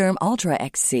Juvederm Ultra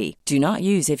XC. Do not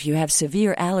use if you have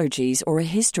severe allergies or a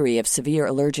history of severe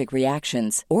allergic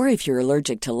reactions, or if you're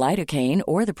allergic to lidocaine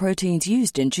or the proteins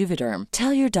used in Juvederm.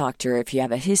 Tell your doctor if you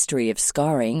have a history of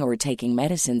scarring or taking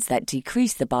medicines that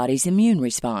decrease the body's immune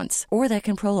response or that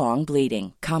can prolong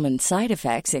bleeding. Common side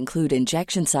effects include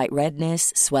injection site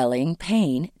redness, swelling,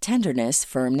 pain, tenderness,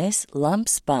 firmness,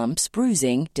 lumps, bumps,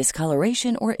 bruising,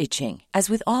 discoloration, or itching. As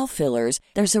with all fillers,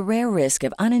 there's a rare risk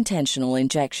of unintentional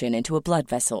injection into a blood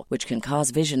vessel, which can cause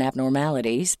vision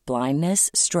abnormalities,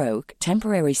 blindness, stroke,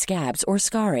 temporary scabs, or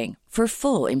scarring. For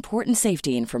full, important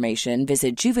safety information,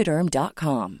 visit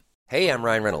Juvederm.com. Hey, I'm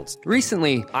Ryan Reynolds.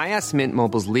 Recently, I asked Mint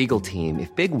Mobile's legal team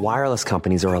if big wireless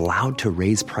companies are allowed to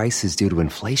raise prices due to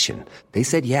inflation. They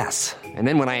said yes. And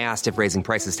then when I asked if raising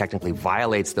prices technically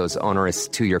violates those onerous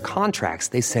 2-year contracts,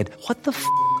 they said, "What the f***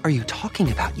 are you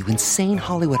talking about, you insane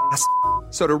Hollywood ass?"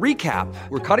 So to recap,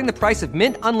 we're cutting the price of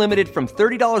Mint Unlimited from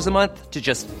 $30 a month to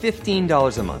just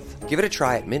 $15 a month. Give it a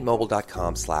try at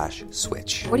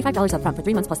mintmobile.com/switch. $45 up front for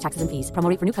 3 months plus taxes and fees. Promo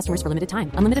rate for new customers for limited time.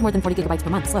 Unlimited more than 40 gigabytes per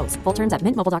month. Slows full terms at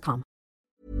mintmobile.com.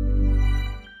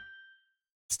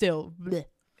 Still, bleh.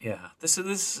 Yeah, this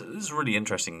is a really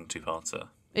interesting two-parter.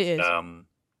 It is.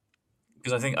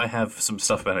 Because I think I have some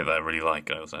stuff about it that I really like,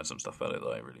 and I also have some stuff about it that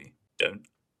I really don't.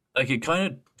 Like, it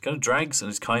kind of drags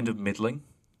and is kind of middling.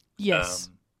 Yes.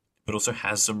 But also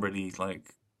has some really good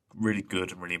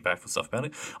and really impactful stuff about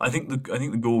it. I think the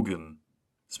Gorgon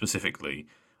specifically,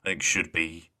 I think, should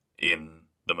be in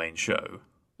the main show.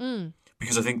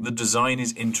 Because I think the design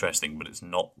is interesting, but it's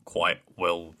not quite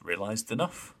well realized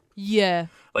enough. Yeah.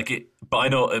 But I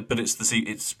know, but it's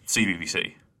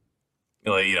CBBC.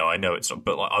 Like, I know it's not,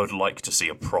 but like, I would like to see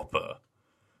a proper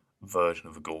version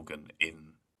of a Gorgon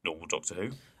in normal Doctor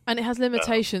Who. And it has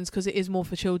limitations because it is more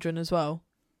for children as well.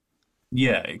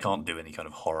 Yeah, it can't do any kind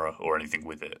of horror or anything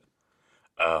with it.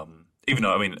 Even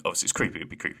though, I mean, obviously it's creepy. It'd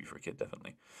be creepy for a kid,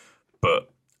 definitely.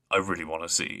 But I really want to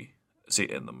see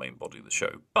it in the main body of the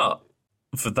show. But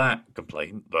for that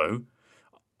complaint, though,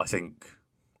 I think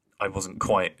I wasn't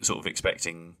quite sort of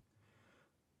expecting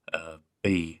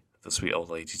B, the sweet old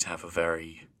lady, to have a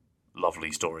very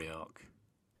lovely story arc.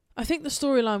 I think the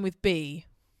storyline with B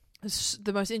is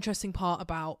the most interesting part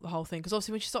about the whole thing. Because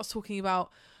obviously when she starts talking about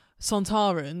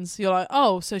Sontarans, you're like,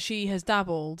 oh, so she has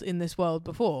dabbled in this world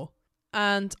before.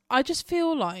 And I just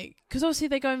feel like, because obviously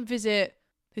they go and visit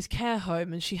this care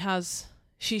home, and she gives,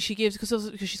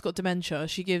 because she's got dementia,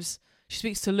 she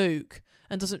speaks to Luke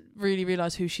and doesn't really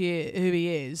realise who he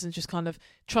is, and just kind of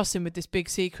trusts him with this big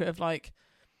secret of like,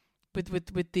 with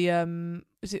the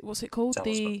what's it called?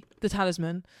 Talisman. The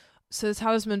talisman. So the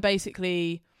talisman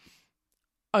basically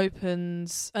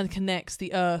opens and connects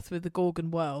the Earth with the Gorgon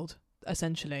world.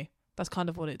 Essentially, that's kind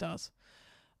of what it does.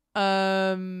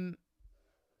 And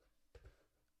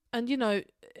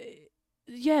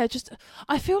just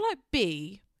I feel like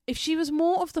B, if she was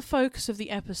more of the focus of the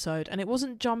episode and it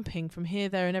wasn't jumping from here,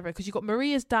 there, and everywhere, because you got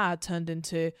Maria's dad turned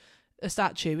into a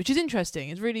statue, which is interesting.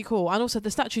 It's really cool, and also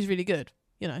the statue's really good.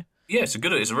 Yeah, it's a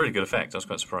really good effect. I was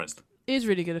quite surprised. It is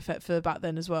really good effect for back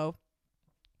then as well.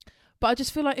 But I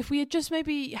just feel like if we had just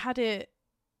maybe had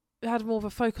more of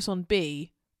a focus on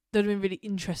B, that would have been really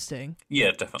interesting.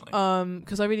 Yeah, definitely.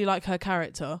 Because I really like her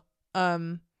character.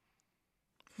 Really,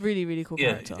 really cool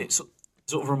character. It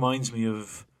sort of reminds me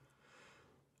of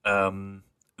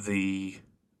the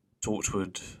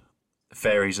Torchwood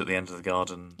fairies at the end of the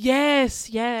garden. Yes.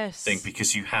 Thing,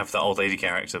 because you have that old lady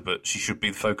character, but she should be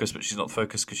the focus, but she's not the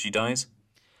focus because she dies.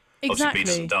 Exactly. Obviously, Bea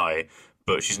doesn't die,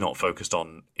 but she's not focused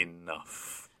on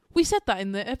enough. We said that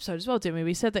in the episode as well, didn't we?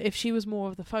 We said that if she was more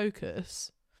of the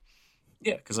focus.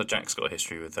 Yeah, because Jack's got a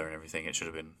history with her and everything. It should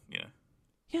have been,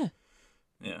 Yeah.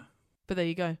 Yeah. But there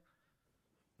you go.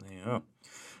 There you go.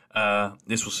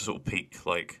 This was a sort of peak,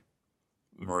 like,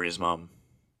 Maria's mum.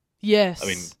 Yes. I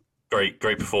mean,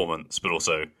 great performance, but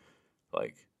also,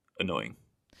 like, annoying.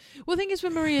 Well, the thing is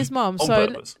with Maria's mum, On so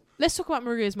purpose. let's talk about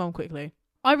Maria's mum quickly.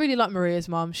 I really like Maria's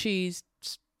mum. She's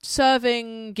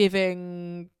serving,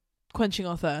 giving, quenching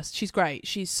our thirst. She's great.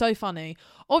 She's so funny.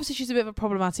 Obviously, she's a bit of a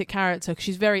problematic character because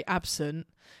she's very absent,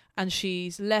 and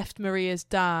she's left Maria's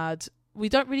dad. We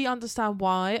don't really understand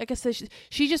why. I guess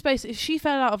she just basically she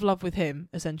fell out of love with him,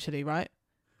 essentially, right?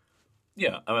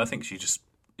 Yeah, I mean, I think she just,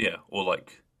 or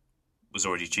like, was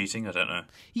already cheating, I don't know.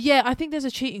 Yeah, I think there's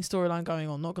a cheating storyline going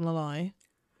on, not gonna lie.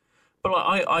 But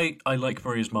like, I like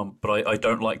Maria's mum, but I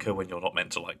don't like her when you're not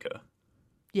meant to like her.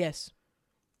 Yes.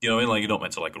 You know what I mean? Like, you're not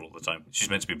meant to like her all the time. She's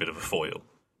meant to be a bit of a foil.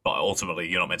 But ultimately,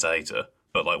 you're not meant to hate her.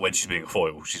 But, like, when she's being a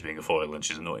foil and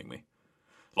she's annoying me.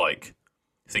 Like,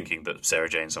 thinking that Sarah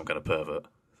Jane's some kind of pervert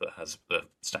that has the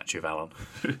statue of Alan.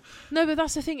 No, but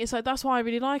that's the thing. It's like, that's why I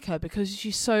really like her, because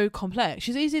she's so complex.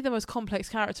 She's easily the most complex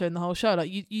character in the whole show.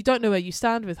 Like, you don't know where you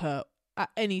stand with her at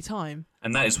any time.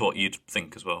 And that is what you'd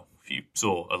think as well. If you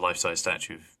saw a life-size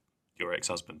statue of your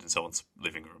ex-husband in someone's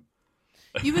living room.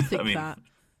 You would think I mean, that.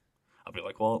 I'd be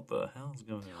like, what the hell's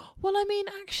going on? Well, I mean,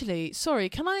 actually, sorry,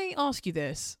 can I ask you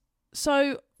this?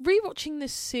 So, rewatching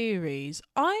this series,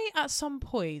 I at some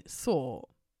point thought,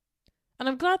 and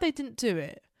I'm glad they didn't do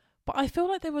it, but I feel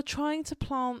like they were trying to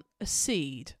plant a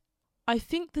seed. I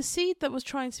think the seed that was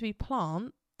trying to be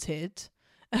planted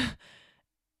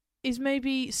is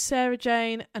maybe Sarah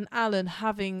Jane and Alan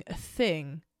having a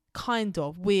thing. Kind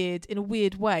of weird, in a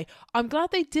weird way. I'm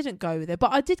glad they didn't go with it,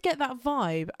 but I did get that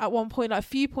vibe at one point, like a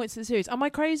few points in the series. Am I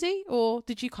crazy, or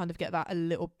did you kind of get that a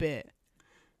little bit?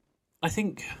 I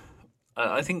think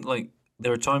like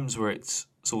there are times where it's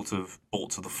sort of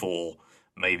brought to the fore,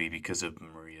 maybe because of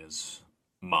Maria's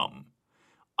mum.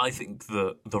 I think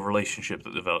the relationship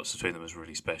that develops between them is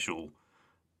really special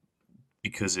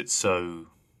because it's so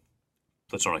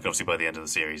platonic. Obviously, by the end of the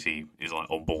series, he is like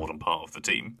on board and part of the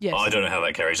team. Yes. I don't know how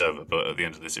that carries over, but at the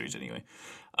end of the series, anyway.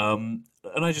 And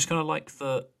I just kind of like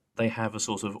that they have a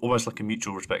sort of almost like a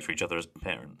mutual respect for each other as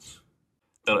parents.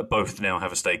 They like, both now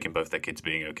have a stake in both their kids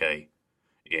being okay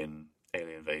in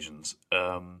alien invasions.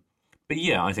 But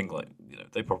yeah, I think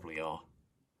they probably are.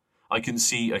 I can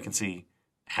see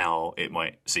how it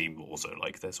might seem also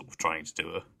like they're sort of trying to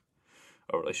do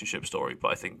a relationship story,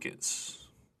 but I think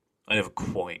I never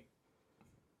quite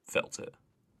felt it.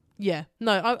 Yeah,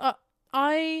 no, but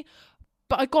I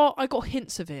got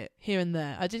hints of it here and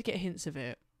there. I did get hints of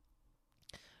it,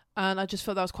 and I just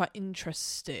felt that was quite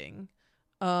interesting.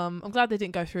 I'm glad they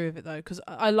didn't go through with it though, because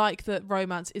I like that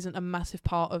romance isn't a massive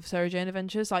part of Sarah Jane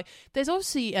Adventures. Like, there's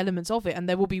obviously elements of it, and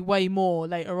there will be way more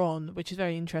later on, which is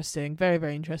very interesting, very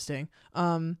very interesting.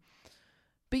 But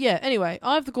yeah, anyway,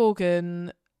 Eye of the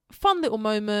Gorgon, fun little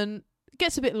moment,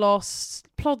 gets a bit lost,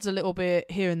 plods a little bit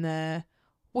here and there.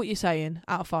 What are you saying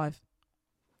out of 5?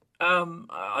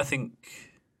 I think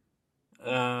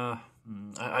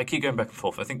I keep going back and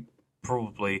forth. I think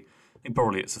probably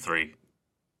it's a 3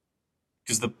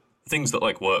 because the things that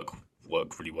like work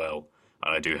really well,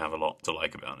 and I do have a lot to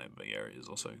like about it. But yeah, it is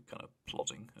also kind of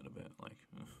plodding and a bit like.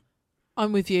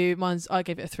 I'm with you. I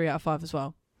gave it a 3 out of 5 as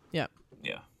well. Yeah.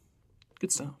 Yeah.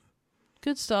 Good stuff.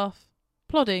 Good stuff.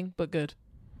 Plodding, but good.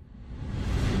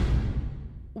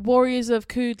 Warriors of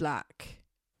Kudlak.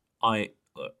 I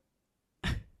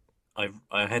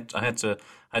had to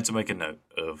make a note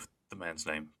of the man's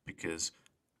name because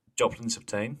Joplin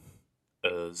Septane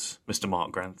as Mr.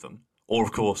 Mark Grantham, or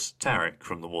of course Tarek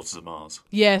from The Waters of Mars.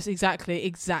 Yes,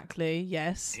 exactly.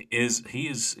 Yes. He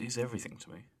is everything to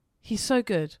me. He's so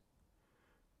good.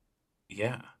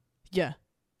 Yeah. Yeah.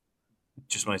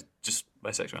 Just my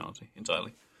sexuality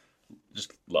entirely.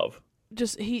 Just love.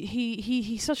 Just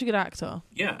he's such a good actor.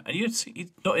 Yeah, and he's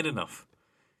not in enough.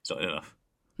 It's not in enough.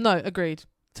 No, agreed.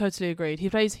 Totally agreed. He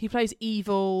plays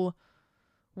evil,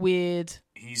 weird.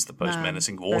 He's the most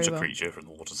menacing water creature from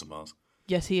The Waters of Mars.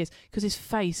 Yes, he is. Because his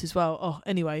face as well. Oh,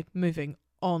 anyway, moving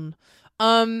on.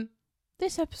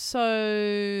 This episode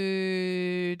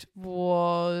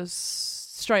was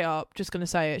straight up, just going to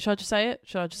say it. Should I just say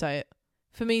it?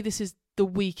 For me, this is the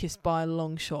weakest by a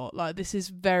long shot. Like, this is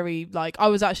very, like, I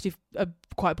was actually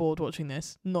quite bored watching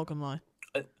this. Not going to lie.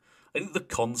 I think the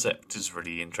concept is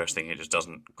really interesting. It just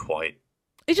doesn't quite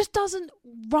It just doesn't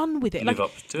run with it. Live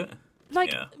up to it.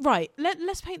 Right,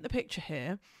 let's paint the picture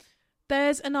here.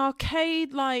 There's an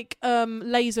arcade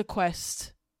Laser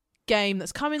Quest game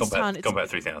that's coming to town. It's Combat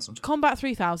 3000. Combat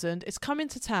 3000. It's coming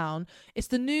to town. It's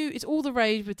all the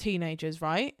rage with teenagers,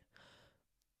 right?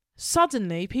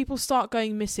 Suddenly, people start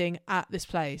going missing at this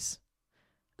place.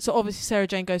 So obviously Sarah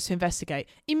Jane goes to investigate.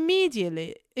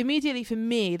 Immediately for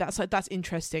me, that's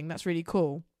interesting. That's really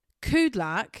cool.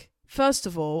 Kudlak, first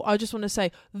of all, I just want to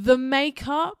say the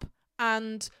makeup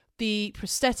and the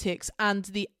prosthetics and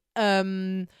the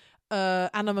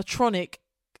animatronic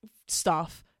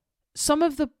stuff, some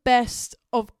of the best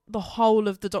of the whole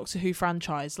of the Doctor Who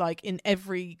franchise, like in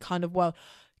every kind of world.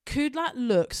 Kudlak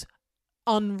looks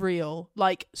unreal.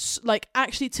 Like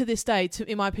actually to this day,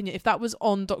 in my opinion, if that was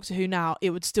on Doctor Who now,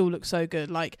 it would still look so good.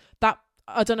 Like that,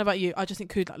 I don't know about you, I just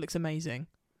think Kudlak looks amazing.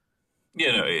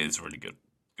 Yeah, no, it is really good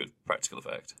practical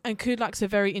effect. And Kudlak's a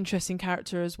very interesting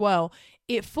character as well.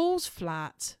 It falls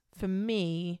flat for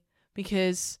me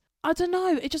because I don't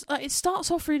know, it just it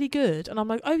starts off really good and I'm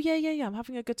like, oh yeah, I'm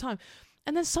having a good time.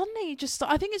 And then suddenly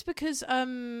I think it's because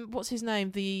what's his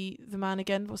name? The man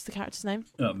again, what's the character's name?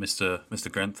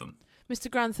 Mr. Grantham.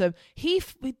 Mr. Grantham, he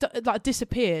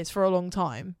disappears for a long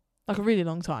time, like a really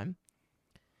long time.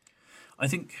 I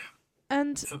think,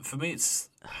 and for me,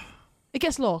 it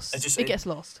gets lost. It gets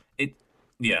lost. It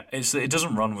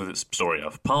doesn't run with its story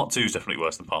enough. Part 2 is definitely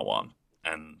worse than Part 1,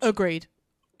 and agreed.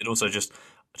 It also just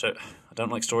I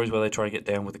don't like stories where they try to get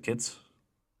down with the kids.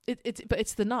 But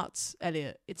it's the nuts,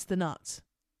 Elliot. It's the nuts.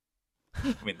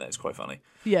 I mean, that is quite funny.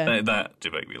 Yeah. That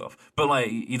did make me laugh. But,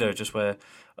 just where,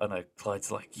 I don't know,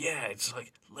 Clyde's like, yeah, it's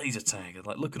like laser tag. And,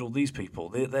 look at all these people.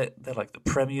 They're like the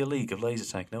Premier League of laser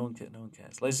tag. No one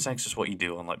cares. Laser tag's just what you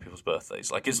do on, people's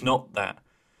birthdays. It's not that...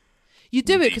 You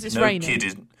do it because it's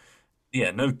raining.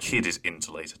 No kid is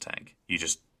into laser tag. You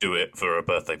just do it for a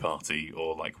birthday party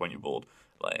or, when you're bored.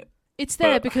 It's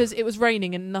there because it was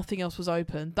raining and nothing else was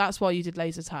open. That's why you did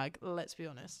laser tag, let's be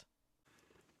honest.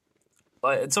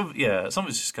 Some of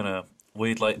it's just kind of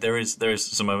weird. There is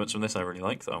some moments from this I really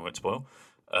like that I won't spoil.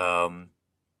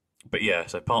 But yeah,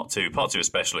 so part two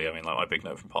especially. I mean, my big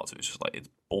note from part 2 is just it's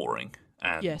boring.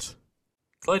 And yes,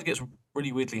 Clyde gets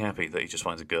really weirdly happy that he just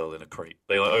finds a girl in a crate.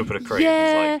 They open a crate.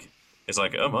 Yeah. And it's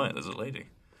like, oh my, there's a lady.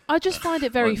 I just find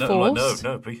it very forced.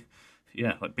 No,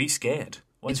 be scared.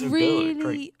 Why is there a girl in a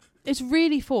crate? It's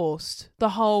really forced. The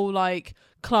whole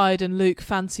Clyde and Luke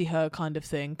fancy her kind of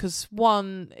thing. Because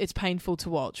one, it's painful to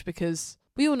watch because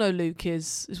we all know Luke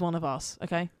is one of us.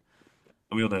 Okay.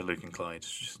 We all know Luke and Clyde.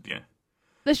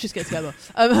 Let's just get together.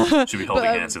 Should be holding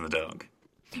hands in the dark.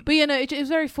 But it was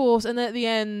very forced. And then at the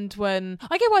end, when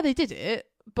I get why they did it,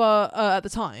 but at the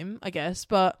time, I guess,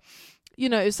 but.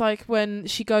 It's like when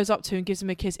she goes up to and gives him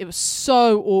a kiss, it was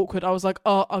so awkward. I was like,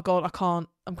 oh God, I can't.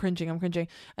 I'm cringing.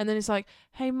 And then it's like,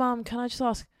 hey, Mum, can I just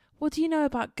ask, what do you know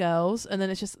about girls? And then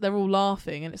it's just, they're all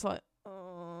laughing. And it's like,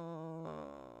 oh,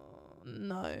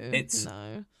 no.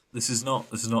 This is not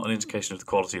an indication of the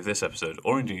quality of this episode,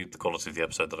 or indeed the quality of the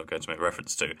episode that I'm going to make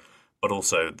reference to, but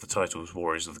also the titles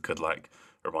Warriors of the Kudlak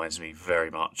reminds me very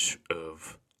much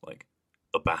of,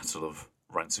 the Battle of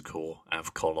Ransicor and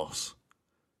of Kolos.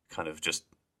 Kind of just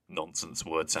nonsense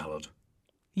word salad.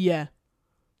 Yeah.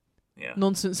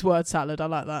 Nonsense word salad. I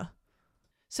like that.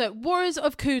 So, Warriors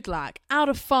of Kudlak, out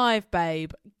of 5,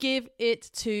 babe. Give it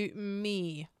to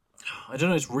me. I don't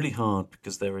know. It's really hard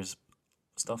because there is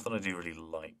stuff that I do really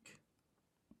like,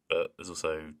 but there's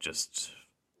also just,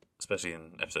 especially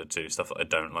in episode 2, stuff that I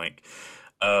don't like.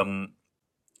 I don't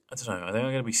know. I think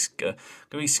I'm going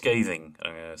to be scathing.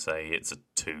 I'm going to say it's a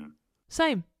 2.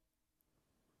 Same.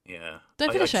 Yeah.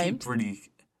 Don't feel ashamed.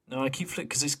 I keep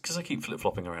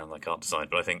flip-flopping around. I can't decide,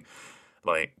 but I think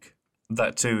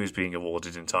that 2 is being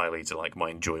awarded entirely to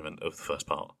my enjoyment of the first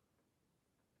part.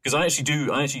 Because I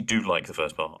actually do like the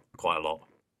first part quite a lot.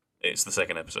 It's the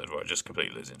second episode where I just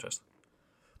completely lose interest.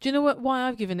 Do you know why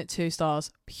I've given it 2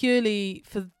 stars? Purely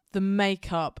for the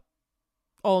makeup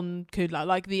on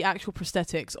Kudlak, the actual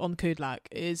prosthetics on Kudlak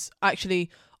is actually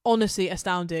honestly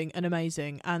astounding and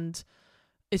amazing, and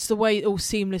it's the way it all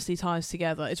seamlessly ties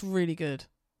together. It's really good.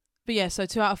 But yeah, so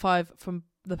 2 out of 5 from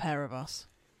the pair of us.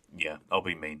 Yeah, I'll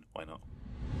be mean. Why not?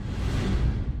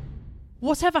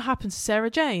 Whatever happened to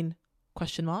Sarah Jane?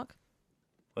 Question mark.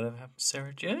 Whatever happened to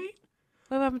Sarah Jane?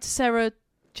 Whatever happened to Sarah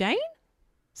Jane?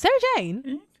 Sarah Jane?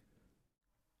 Mm-hmm.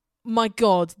 My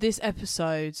God, this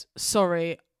episode,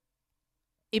 sorry,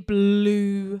 it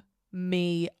blew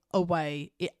me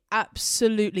away. It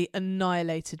absolutely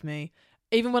annihilated me.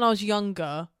 Even when I was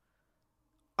younger,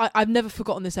 I've never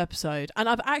forgotten this episode. And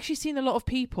I've actually seen a lot of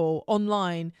people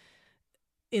online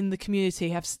in the community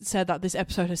have said that this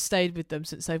episode has stayed with them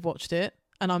since they've watched it,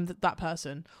 and I'm that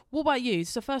person. What about you?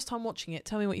 It's the first time watching it.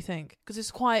 Tell me what you think, because this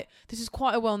is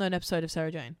quite a well-known episode of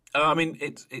Sarah Jane. I mean,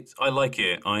 it's I like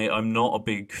it. I'm not a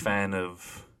big fan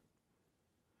of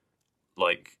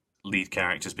like lead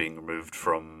characters being removed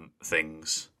from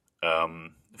things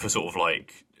for sort of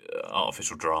like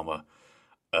artificial drama.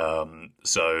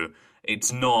 So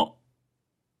it's not.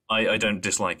 I don't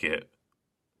dislike it,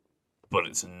 but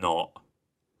it's not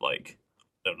like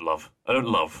I don't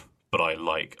love, but I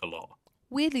like a lot.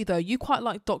 Weirdly though, you quite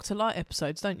like Dr. Light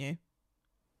episodes, don't you?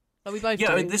 Like we both do.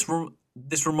 I mean,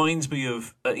 this reminds me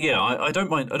of I don't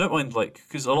mind like,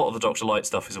 because a lot of the Dr. Light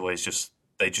stuff is always just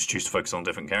they just choose to focus on a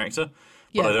different character.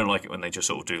 But I don't like it when they just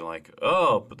sort of do like,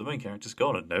 oh, but the main character's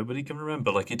gone and nobody can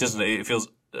remember. Like, it doesn't. It feels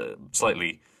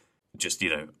slightly just,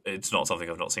 it's not something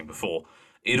I've not seen before.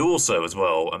 It also, as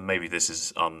well, and maybe this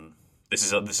is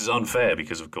unfair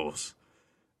because, of course,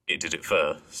 it did it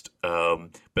first. But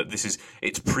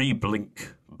it's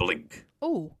pre-Blink.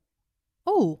 Oh.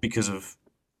 Because of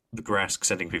the Grask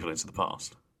sending people into the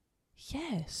past.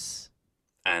 Yes.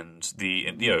 And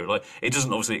it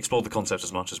doesn't obviously explore the concept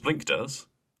as much as Blink does.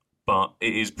 But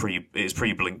it is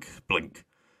pre-Blink.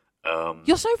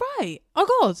 You're so right. Oh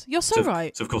God, you're so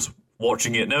right. So of course,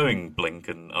 watching it, knowing Blink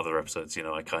and other episodes,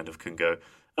 I kind of can go,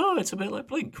 oh, it's a bit like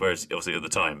Blink. Whereas obviously at the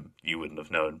time you wouldn't have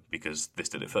known because this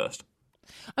did it first.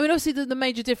 I mean, obviously the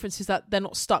major difference is that they're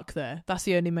not stuck there. That's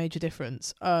the only major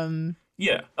difference. Yeah.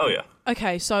 Oh yeah.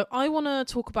 Okay, so I want to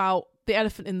talk about the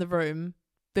elephant in the room,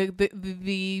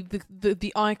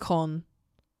 the icon,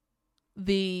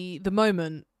 the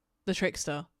moment, the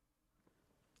trickster.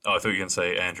 Oh, I thought you were going to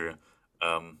say Andrea.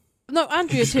 No,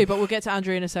 Andrea too, but we'll get to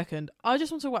Andrea in a second. I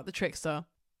just want to talk about the trickster.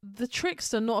 The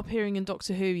trickster not appearing in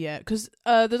Doctor Who yet, because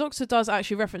the Doctor does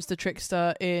actually reference the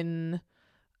trickster in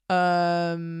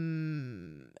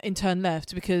Turn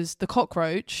Left, because the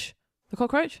cockroach,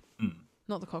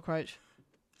 not the cockroach,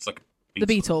 it's like the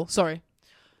beetle. Sorry,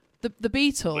 the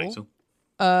beetle,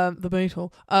 the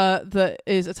beetle that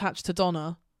is attached to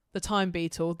Donna. The time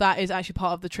beetle, that is actually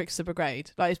part of the trickster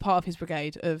brigade. Like, it's part of his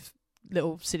brigade of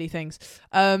little silly things.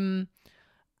 The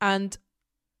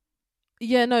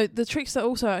trickster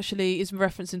also actually is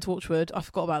referenced in Torchwood. I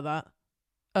forgot about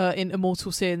that. In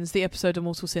Immortal Sins, the episode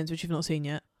Immortal Sins, which you've not seen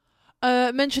yet.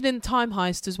 Mentioned in Time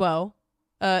Heist as well,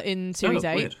 in Series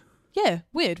 8. Weird. Yeah,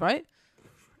 weird, right?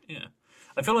 Yeah.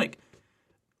 I feel like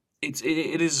it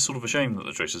is a sort of a shame that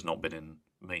the trickster's not been in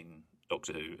main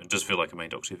Doctor Who, and does feel like a main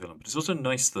Doctor Who villain, but it's also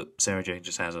nice that Sarah Jane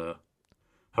just has her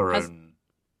own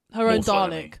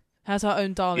Dalek. Has her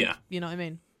own Dalek. Yeah. You know what I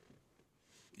mean?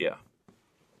 Yeah.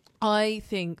 I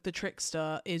think the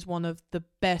Trickster is one of the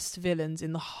best villains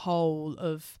in the whole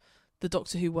of the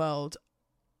Doctor Who world.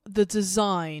 The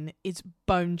design is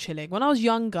bone chilling. When I was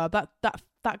younger,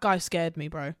 that guy scared me,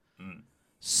 bro.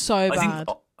 So bad.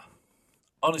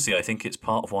 Honestly, I think it's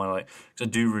part of why because I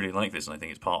do really like this, and I think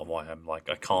it's part of why I'm like,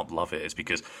 I can't love it, is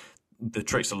because the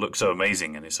Trickster looks so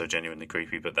amazing and is so genuinely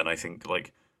creepy, but then I think, I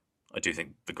do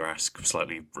think the Grask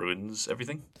slightly ruins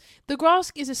everything. The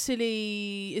Grask is a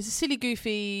silly,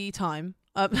 goofy time.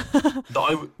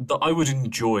 that I would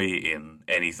enjoy in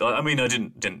anything. I mean, I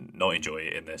didn't not enjoy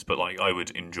it in this, but I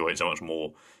would enjoy it so much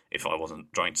more if I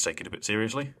wasn't trying to take it a bit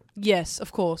seriously. Yes,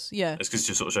 of course, yeah. It's because it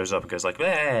just sort of shows up and goes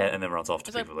and then runs off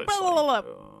to people.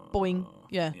 Boing,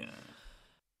 yeah.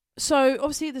 So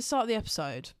obviously at the start of the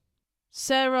episode,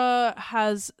 Sarah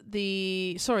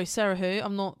who?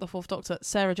 I'm not the fourth Doctor.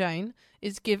 Sarah Jane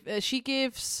she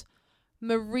gives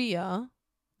Maria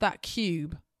that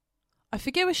cube. I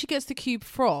forget where she gets the cube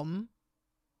from.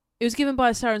 It was given by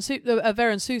a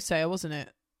Veran soothsayer, wasn't it?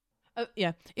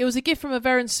 Yeah, it was a gift from a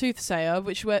Veran soothsayer,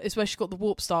 which is where she got the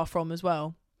warp star from as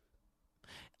well.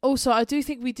 Also, I do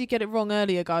think we did get it wrong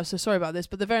earlier, guys, so sorry about this,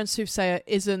 but the Veran soothsayer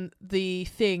isn't the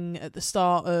thing at the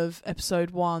start of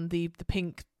episode 1, the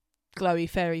pink glowy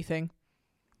fairy thing.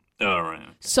 Oh, right.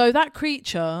 So that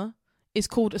creature is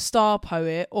called a star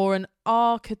poet or an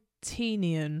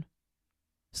Arctinian.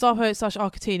 Star poet /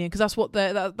 Arctinian, because that's what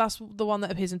that's the one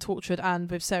that appears in Torchwood and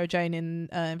with Sarah Jane in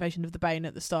Invasion of the Bane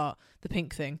at the start, the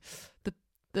pink thing,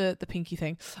 the pinky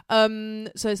thing.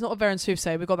 So it's not a Veran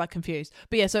soothsayer. We got that confused.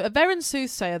 But yeah, so a Veran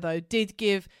soothsayer though did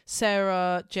give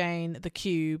Sarah Jane the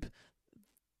cube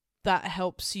that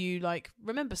helps you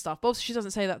remember stuff. But also she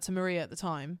doesn't say that to Maria at the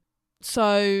time.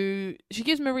 So she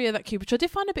gives Maria that cube, which I did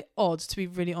find a bit odd, to be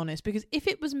really honest, because if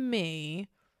it was me,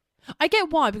 I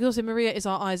get why, because also Maria is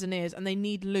our eyes and ears and they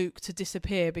need Luke to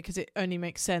disappear because it only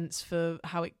makes sense for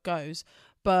how it goes.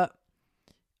 But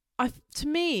to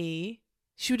me,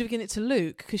 she would have given it to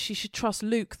Luke because she should trust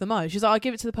Luke the most. She's like, I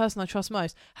give it to the person I trust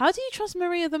most. How do you trust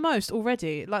Maria the most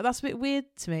already? Like, that's a bit weird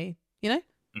to me, you know?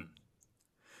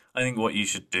 I think what you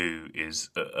should do is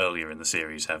earlier in the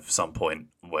series have some point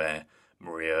where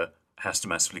Maria has to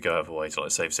massively go out of her way to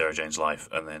like save Sarah Jane's life,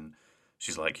 and then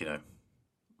she's like, I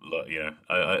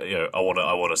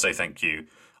want to say thank you.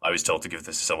 I was told to give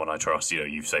this to someone I trust.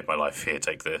 You've saved my life. Here,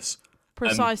 take this.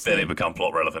 Precisely. And then it become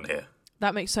plot relevant here.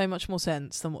 That makes so much more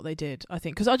sense than what they did, I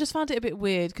think. Because I just found it a bit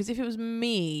weird, because if it was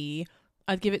me,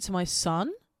 I'd give it to my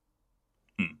son.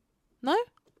 No?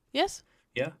 Yes?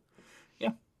 Yeah,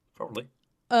 probably.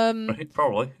 Right,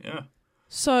 probably, yeah.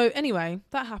 So anyway,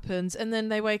 that happens, and then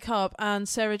they wake up, and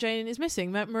Sarah Jane is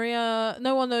missing. Maria,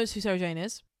 no one knows who Sarah Jane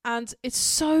is, and it's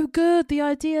so good. The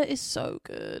idea is so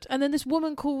good. And then this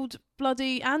woman called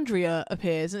bloody Andrea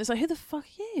appears, and it's like, who the fuck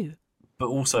are you? But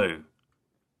also,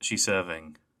 she's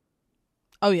serving.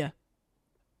 Oh yeah.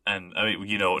 And I mean,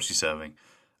 you know what she's serving.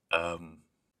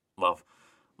 Love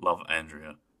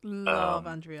Andrea. Love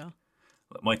Andrea.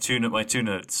 My two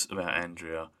notes about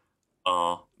Andrea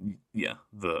are,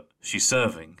 that she's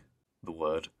serving the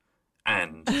word,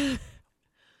 and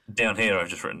down here I've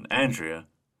just written Andrea,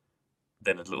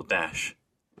 then a little dash,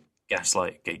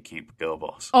 gaslight, gatekeep, girl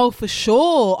boss. Oh, for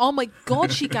sure. Oh my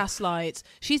God, she gaslights.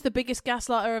 She's the biggest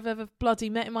gaslighter I've ever bloody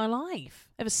met in my life.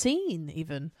 Ever seen,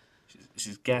 even.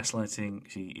 She's gaslighting,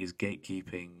 she is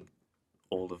gatekeeping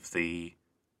all of the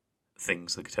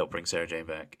things that could help bring Sarah Jane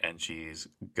back, and she is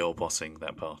girl bossing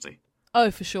that party.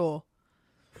 Oh, for sure.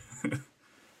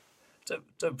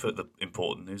 Don't put the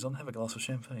important news on. Have a glass of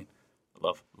champagne.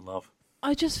 Love.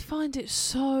 I just find it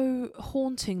so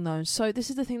haunting, though. So this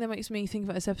is the thing that makes me think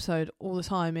about this episode all the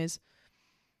time is,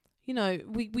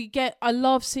 I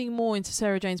love seeing more into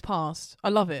Sarah Jane's past. I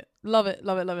love it. Love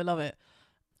it.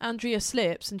 Andrea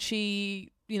slips and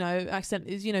she,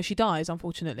 accidentally, she dies,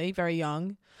 unfortunately, very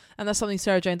young. And that's something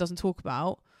Sarah Jane doesn't talk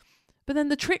about. But then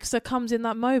the trickster comes in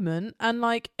that moment, and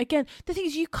again, the thing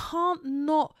is, you can't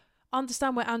not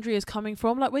understand where Andrea is coming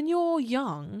from. Like, when you're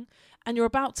young and you're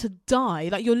about to die,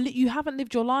 you haven't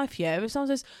lived your life yet. If someone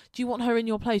says, do you want her in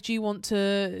your place? Do you want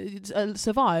to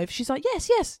survive? She's like, yes,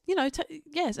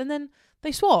 yes. And then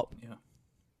they swap.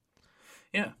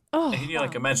 Yeah. Oh, and you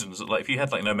imagine, if you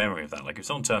had no memory of that, if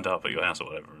someone turned up at your house or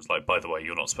whatever, and was like, by the way,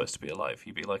 you're not supposed to be alive,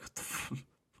 you'd be like, what the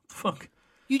fuck?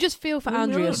 You just feel for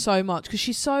Andrea so much, because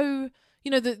she's so,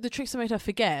 the trickster made her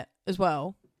forget as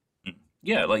well.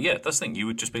 Yeah, that's the thing. You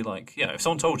would just be like, if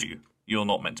someone told you you're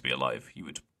not meant to be alive,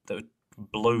 that would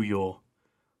blow your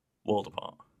world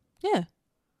apart. Yeah.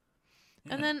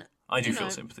 And then I do feel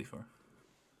sympathy for her.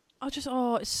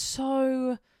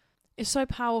 It's so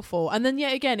powerful. And then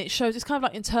yet again, it shows, it's kind of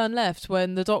like in Turn Left,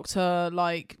 when the doctor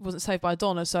wasn't saved by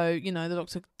Donna, so the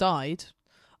doctor died.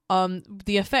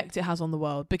 The effect it has on the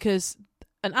world, because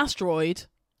an asteroid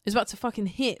is about to fucking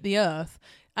hit the Earth,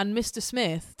 and Mr.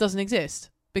 Smith doesn't exist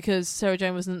because Sarah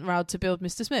Jane wasn't allowed to build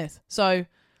Mr. Smith. So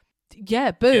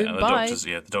boom, bye.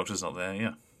 The doctor's not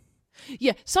there.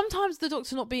 Yeah, sometimes the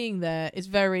doctor not being there is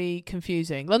very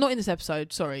confusing. Not in this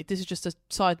episode, sorry. This is just a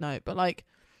side note, but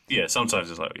sometimes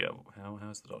it's how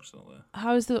is the doctor not there?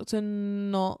 How is the doctor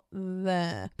not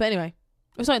there? But anyway,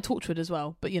 it was in Torchwood as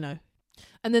well, but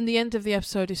And then the end of the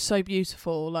episode is so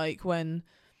beautiful, when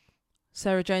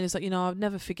Sarah Jane is I'll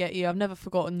never forget you, I've never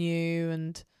forgotten you.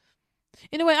 And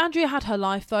in a way, Andrea had her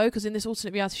life, though, because in this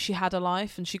alternate reality, she had a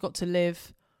life and she got to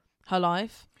live her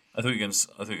life. I thought you were going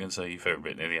to say your favourite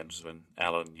bit near the end is when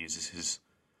Alan uses his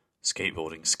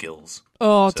skateboarding skills.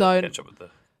 Oh, to don't. Catch up with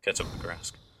the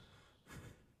grass.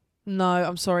 No,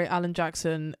 I'm sorry, Alan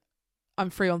Jackson. I'm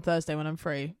free on Thursday when I'm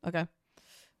free. Okay.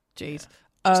 Jeez.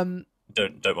 Don't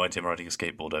mind him riding a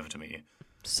skateboard over to meet you.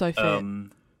 So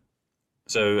fit.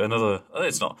 So another,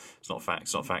 it's not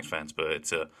facts fans, but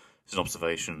it's an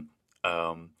observation.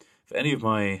 For any of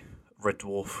my Red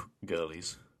Dwarf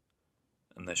girlies,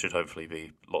 and there should hopefully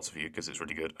be lots of you because it's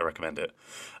really good. I recommend it.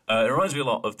 It reminds me a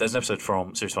lot of, there's an episode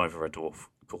from Series 5 of Red Dwarf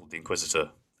called The Inquisitor,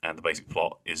 and the basic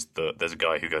plot is that there's a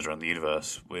guy who goes around the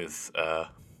universe with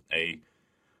a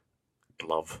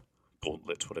glove,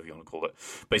 gauntlet, whatever you want to call it.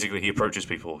 Basically, he approaches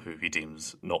people who he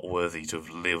deems not worthy to have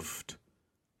lived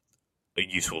a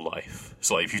useful life.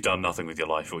 So if you've done nothing with your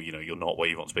life, or you're not where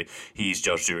you want to be, he's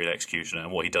judge, jury, and executioner,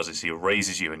 and what he does is he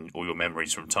erases you and all your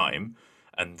memories from time,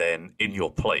 and then in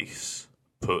your place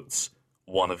puts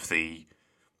one of the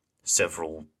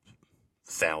several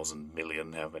thousand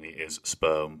million, how many it is,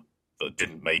 sperm that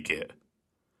didn't make it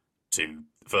to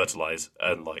fertilize,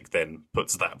 and then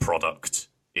puts that product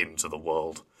into the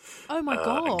world. Oh my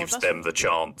God. And gives them the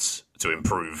chance to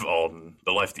improve on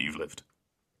the life that you've lived.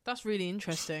 That's really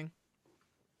interesting.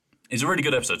 It's a really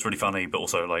good episode. It's really funny, but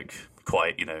also like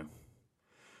quite,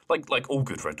 like all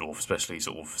good Red Dwarf, especially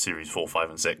sort of series 4, 5,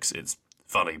 and 6. It's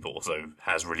funny, but also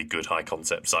has really good high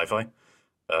concept sci-fi.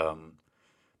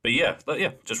 But yeah,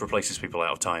 just replaces people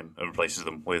out of time and replaces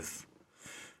them with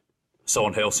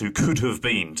someone else who could have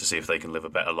been to see if they can live a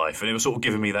better life. And it was sort of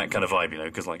giving me that kind of vibe,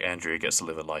 because like Andrea gets to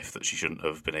live a life that she shouldn't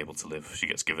have been able to live. She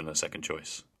gets given a second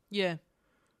choice. Yeah.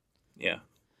 Yeah.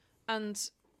 And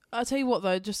I'll tell you what,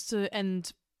 though, just to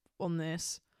end on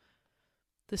this,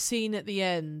 the scene at the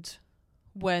end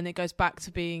when it goes back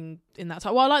to being in that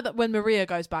time. Well, I like that when Maria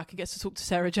goes back and gets to talk to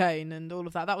Sarah Jane and all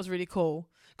of that. That was really cool.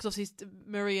 Because obviously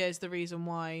Maria is the reason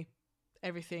why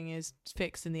everything is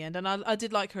fixed in the end. And I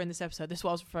did like her in this episode. This is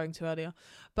what I was referring to earlier.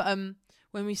 But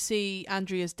when we see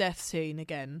Andrea's death scene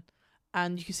again,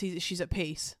 and you can see that she's at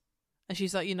peace. And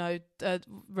she's like,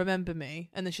 remember me.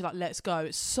 And then she like lets go.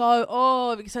 It's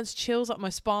so, it sends chills up my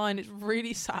spine. It's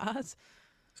really sad.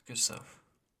 It's good stuff.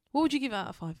 What would you give it out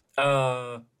of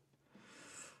 5?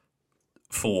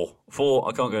 4. 4,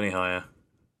 I can't go any higher.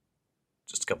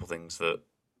 Just a couple things that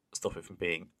stop it from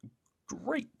being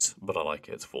great, but I like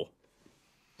it. It's 4.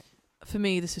 For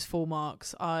me, this is 4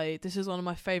 marks. This is one of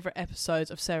my favourite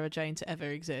episodes of Sarah Jane to ever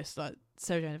exist. Like,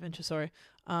 Sarah Jane Adventure, sorry.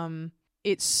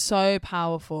 It's so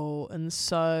powerful and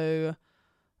so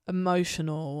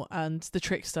emotional, and the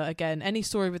Trickster, again, any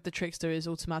story with the Trickster is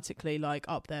automatically like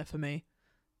up there for me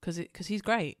because he's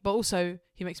great, but also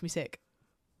he makes me sick.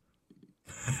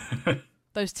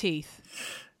 Those teeth.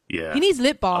 Yeah. He needs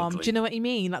lip balm. Ugly. Do you know what I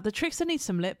mean? Like, the Trickster needs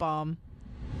some lip balm.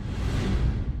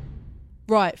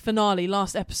 Right, finale,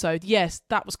 last episode. Yes,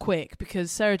 that was quick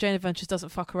because Sarah Jane Adventures doesn't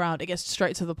fuck around. It gets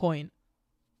straight to the point.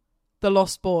 The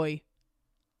Lost Boy.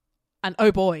 And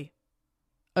oh boy.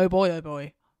 Oh boy, oh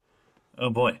boy. Oh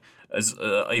boy. As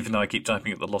even though I keep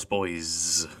typing at The Lost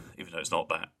Boys, even though it's not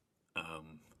that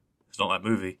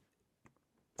movie,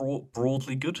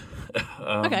 broadly good.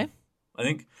 Okay. I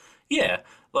think, yeah,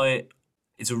 like,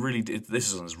 this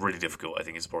one's really difficult. I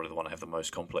think it's probably the one I have the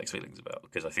most complex feelings about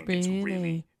because I think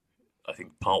I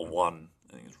think part 1,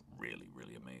 I think is really,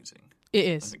 really amazing. It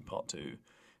is. I think part 2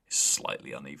 is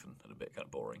slightly uneven and a bit kind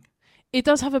of boring. It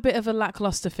does have a bit of a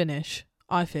lackluster finish,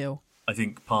 I feel. I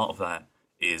think part of that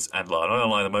is, and I don't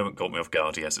lie, the moment caught me off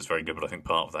guard. Yes, it's very good, but I think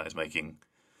part of that is making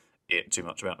it too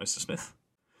much about Mr. Smith.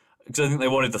 Because I think they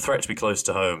wanted the threat to be close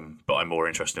to home, but I'm more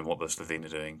interested in what the Slitheen are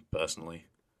doing, personally.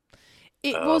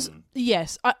 It was,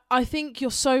 yes. I think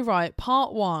you're so right.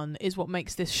 Part 1 is what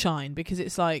makes this shine, because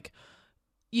it's like,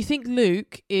 you think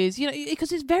Luke is,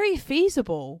 because it's very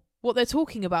feasible what they're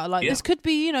talking about. Like, this could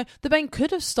be, the Bane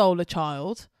could have stole a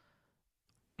child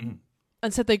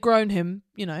and said they'd grown him,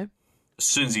 As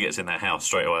soon as he gets in that house,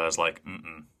 straight away I was like,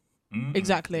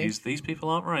 exactly. These people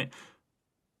aren't right.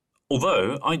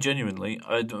 Although, I genuinely,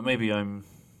 maybe I'm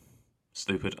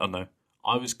stupid, I don't know.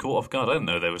 I was caught off guard. I didn't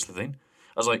know there was Slitheen.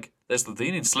 I was like, there's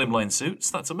Slitheen in slimline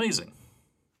suits? That's amazing.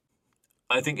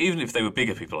 I think even if they were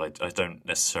bigger people, I don't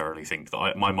necessarily think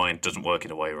that my mind doesn't work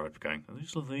in a way where I'd be going, are they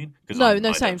Slitheen?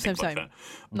 No, same.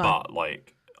 No. But,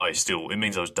 like, it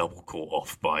means I was double caught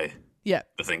off by the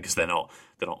thing, because they're not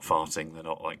farting, they're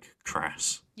not, like,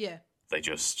 crass. Yeah. They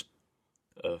just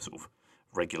sort of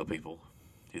regular people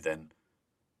who then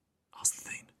are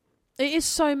Slitheen. It is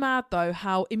so mad, though,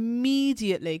 how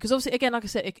immediately... Because obviously, again, like I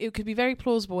said, it could be very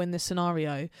plausible in this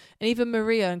scenario. And even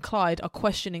Maria and Clyde are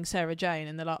questioning Sarah Jane.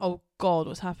 And they're like, oh, God,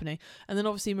 what's happening? And then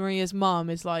obviously Maria's mum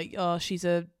is like, oh, she's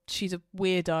a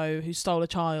weirdo who stole a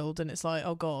child. And it's like,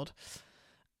 oh, God.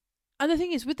 And the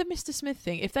thing is, with the Mr. Smith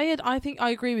thing, if they had... I think I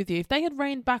agree with you. If they had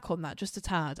reined back on that just a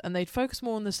tad and they'd focus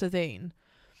more on the Slitheen,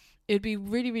 it would be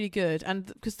really, really good. And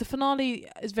because the finale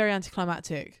is very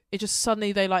anticlimactic. It just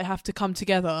suddenly they like have to come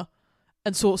together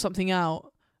and sort something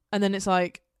out, and then it's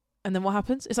like, and then what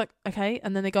happens? It's like, okay,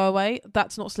 and then they go away.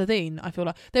 That's not Slitheen. I feel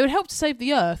like they would help to save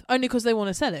the Earth only because they want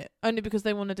to sell it, only because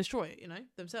they want to destroy it,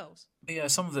 themselves. Yeah,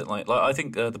 some of it, like I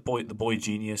think the boy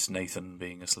genius Nathan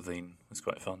being a Slitheen is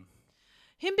quite fun.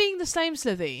 Him being the same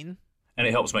Slitheen, and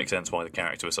it helps make sense why the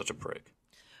character is such a prick.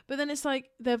 But then it's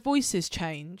like their voices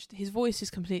changed. His voice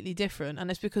is completely different, and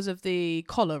it's because of the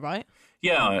collar, right?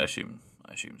 Yeah, I assume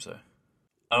so.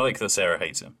 I like that Sarah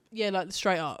hates him. Yeah, like just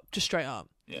straight up.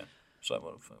 Yeah, so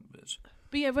what a fucking bitch.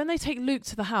 But yeah, when they take Luke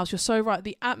to the house, you're so right.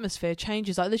 The atmosphere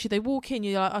changes. Like literally, they walk in.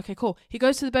 You're like, okay, cool. He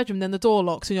goes to the bedroom, then the door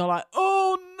locks, and you're like,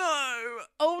 oh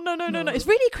no. It's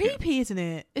really creepy, isn't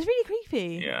it? It's really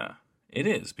creepy. Yeah, it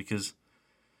is because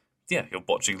you're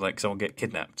watching like someone get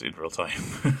kidnapped in real time.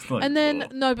 Like, and then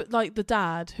but like the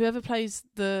dad, whoever plays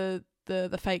the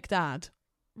fake dad,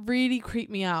 really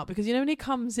creeped me out because when he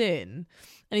comes in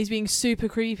and he's being super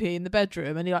creepy in the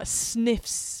bedroom and he like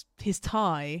sniffs his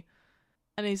tie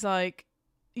and he's like,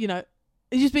 you know,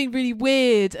 he's just being really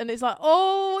weird, and it's like,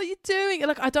 oh, what are you doing? And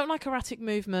like, I don't like erratic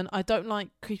movement. I don't like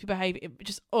creepy behavior.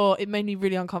 It made me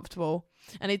really uncomfortable,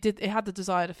 and it had the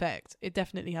desired effect. It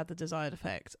definitely had the desired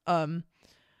effect. Oh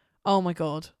my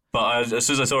god. But as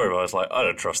soon as I saw him, I was like, I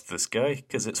don't trust this guy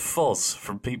because it's Foz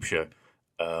from Peep Show.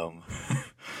 But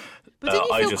didn't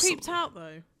you feel creeped out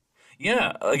though?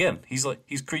 Yeah, again, he's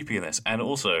creepy in this, and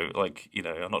also like, you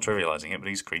know, I'm not trivializing it, but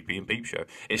he's creepy in Peep Show.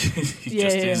 He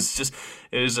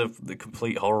is a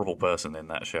complete horrible person in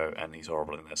that show, and he's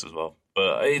horrible in this as well.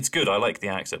 But it's good. I like the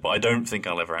actor, but I don't think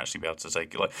I'll ever actually be able to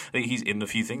take I think he's in a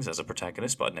few things as a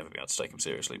protagonist, but I'd never be able to take him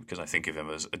seriously because I think of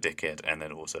him as a dickhead and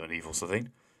then also an evil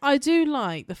Savine. I do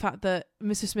like the fact that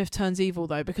Mr. Smith turns evil,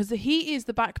 though, because he is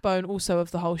the backbone also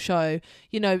of the whole show.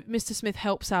 You know, Mr. Smith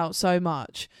helps out so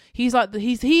much. He's like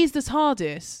he's the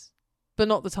TARDIS, but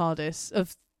not the TARDIS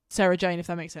of Sarah Jane, if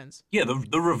that makes sense. Yeah,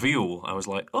 the reveal, I was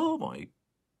like, oh my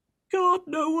god,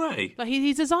 no way. Like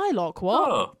he's a Zylok,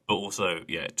 what? Oh, but also,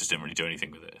 yeah, it just didn't really do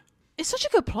anything with it. It's such a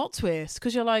good plot twist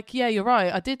because you're like, yeah, you're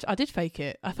right. I did fake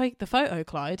it. I faked the photo,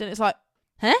 Clyde, and it's like,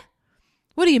 huh?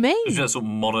 What do you mean? It's that sort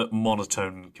of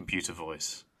monotone computer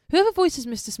voice. Whoever voices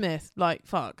Mr. Smith, like,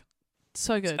 fuck.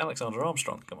 So good. It's Alexander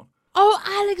Armstrong, come on. Oh,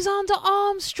 Alexander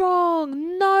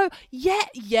Armstrong! No! Yeah,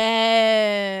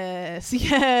 yes!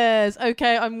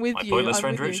 Okay, I'm with My you. pointless I'm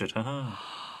friend with you. Richard.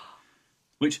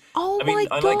 Which, Oh I mean, my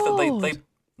I God. like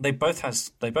that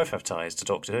they both have ties to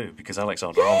Doctor Who, because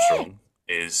Alexander Armstrong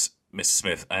is Mr.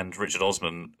 Smith and Richard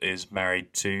Osman is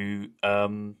married to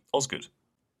Osgood.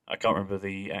 I can't remember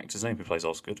the actor's name who plays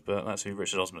Osgood, but that's who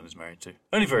Richard Osman is married to.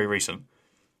 Only very recent.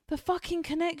 The fucking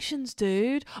connections,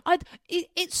 dude.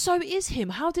 It so is him.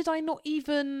 How did I not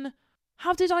even...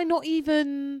 I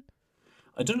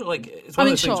don't know, like... It's I'm one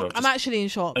in of those things where shock. I'm actually in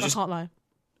shock. I just can't lie.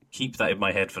 keep that in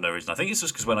my head for no reason. I think it's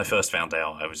just because when I first found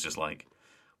out, I was just like,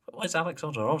 why is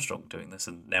Alexander Armstrong doing this?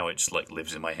 And now it just like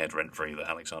lives in my head rent-free that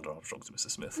Alexander Armstrong's Mr.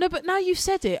 Smith. No, but now you've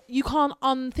said it, you can't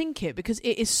unthink it because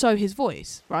it is so his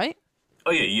voice, right?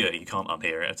 Oh yeah, you can't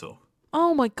unhear it at all.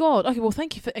 Oh my god. Okay, well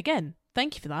thank you for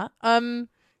that.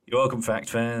 You're welcome, fact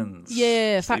fans.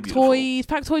 Yeah,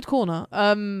 factoid corner.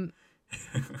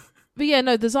 But yeah,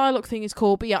 no, the Zylok thing is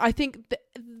cool. But yeah, I think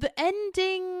the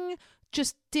ending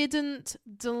just didn't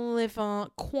deliver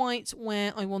quite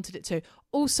where I wanted it to.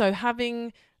 Also,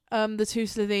 having the two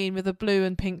Slitheen with a blue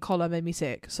and pink collar made me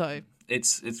sick. So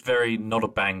it's very not a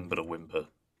bang but a whimper.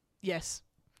 Yes.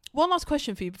 One last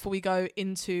question for you before we go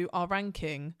into our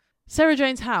ranking. Sarah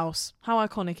Jane's house, how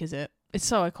iconic is it? It's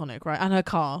so iconic, right? And her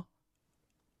car.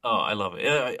 Oh, I love it.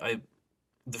 I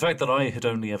the fact that I had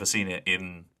only ever seen it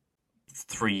in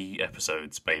 3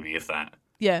 episodes, maybe if that.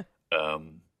 Yeah.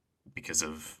 Because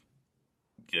of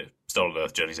Stolen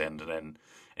Earth, Journey's End, and then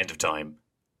End of Time,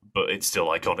 but it's still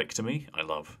iconic to me. I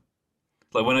love.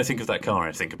 Like when I think of that car,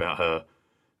 I think about her.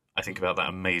 I think about that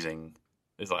amazing.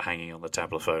 It's like hanging on the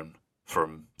tablophone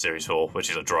from Series 4, where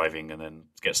she's like driving and then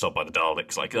gets stopped by the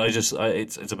Daleks. Like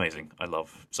it's amazing. I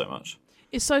love so much.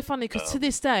 It's so funny because to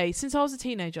this day, since I was a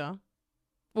teenager,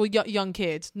 well, young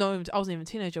kid. No, I wasn't even a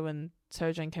teenager when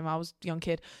Sarah Jane came out. I was a young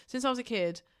kid. Since I was a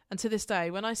kid, and to this day,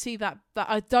 when I see that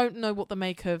I don't know what the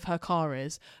make of her car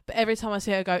is, but every time I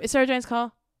see her go, it's Sarah Jane's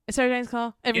car. It's Sarah Jane's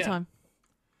car. Every time.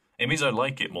 It means I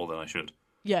like it more than I should.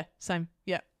 Yeah, same.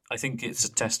 Yeah. I think it's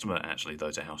a testament, actually,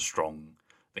 though, to how strong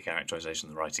the characterization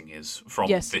and the writing is from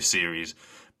this series,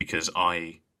 because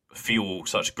I feel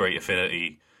such great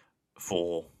affinity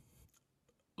for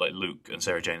like Luke and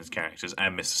Sarah Jane's characters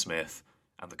and Mr. Smith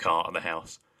and the car and the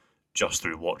house just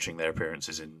through watching their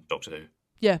appearances in Doctor Who.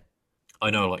 Yeah. I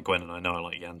know I like Gwen and I know I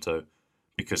like Yanto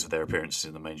because of their appearances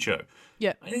in the main show.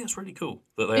 Yeah. I think it's really cool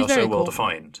that they are so well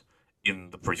defined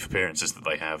in the brief appearances that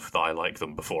they have that I like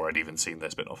them before I'd even seen their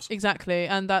spin-offs. Exactly.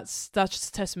 And that's just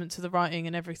a testament to the writing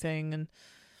and everything. And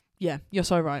yeah, you're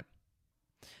so right.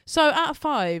 So out of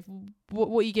 5,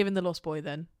 what are you giving The Lost Boy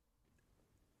then?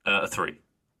 A 3.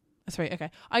 A 3, okay.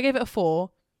 I gave it a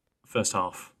 4. First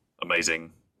half,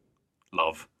 amazing.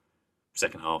 Love.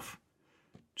 Second half,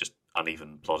 just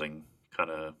uneven plodding, kind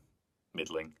of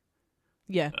middling.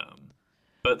 Yeah.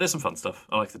 But there's some fun stuff.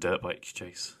 I like the dirt bike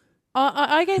chase.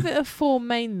 I gave it a 4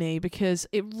 mainly because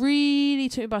it really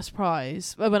took me by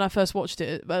surprise when I first watched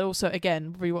it, but also,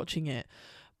 again, rewatching it.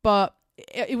 But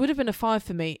it would have been a 5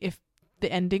 for me if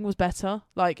the ending was better,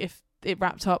 like if it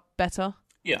wrapped up better.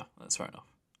 Yeah, that's fair enough.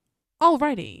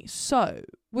 Alrighty, so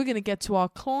we're going to get to our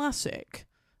classic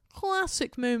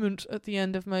moment at the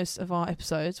end of most of our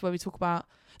episodes where we talk about...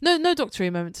 No Doctor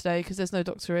Who moment today because there's no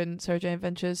Doctor in Sarah Jane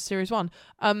Adventures Series 1.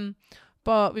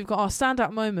 But we've got our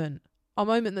standout moment our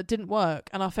moment that didn't work,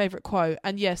 and our favourite quote.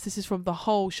 And yes, this is from the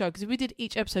whole show, because if we did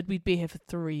each episode, we'd be here for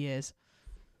 3 years.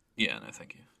 Yeah, no,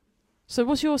 thank you. So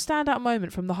what's your standout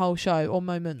moment from the whole show, or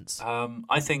moments?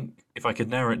 I think if I could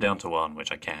narrow it down to one,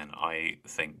 which I can, I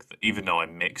think that even though I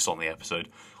mix on the episode,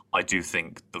 I do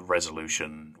think the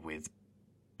resolution with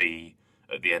B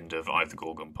at the end of Eye of the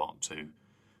Gorgon Part 2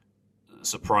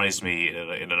 surprised me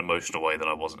in an emotional way that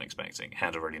I wasn't expecting. It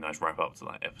had a really nice wrap up to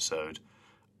that episode.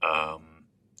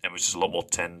 It was just a lot more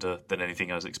tender than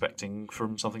anything I was expecting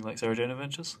from something like Sarah Jane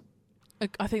Adventures.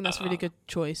 I think that's a really good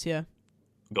choice, yeah.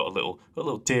 Got a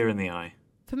little tear in the eye.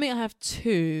 For me, I have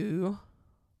 2,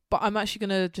 but I'm actually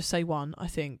going to just say 1, I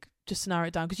think, just to narrow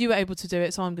it down, because you were able to do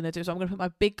it, so I'm going to do it. So I'm going to put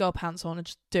my big girl pants on and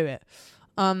just do it.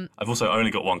 I've also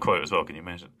only got 1 quote as well, can you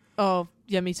imagine? Oh,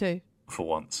 yeah, me too. For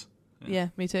once. Yeah,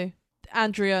 me too.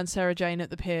 Andrea and Sarah Jane at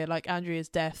the pier, like Andrea's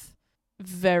death,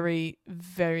 very,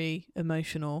 very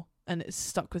emotional, and it's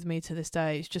stuck with me to this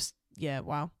day. It's just, yeah,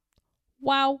 wow.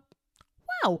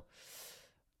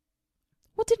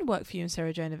 What didn't work for you in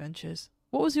Sarah Jane Adventures?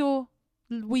 What was your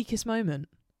weakest moment?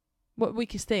 What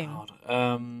weakest thing?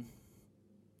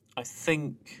 I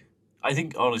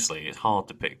think honestly it's hard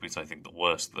to pick, because I think the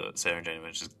worst that Sarah Jane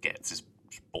Adventures gets is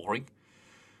just boring.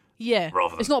 Yeah,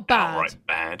 rather than it's not bad. Outright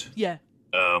bad. Yeah.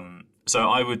 So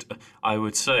I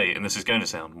would say, and this is going to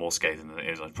sound more scathing than it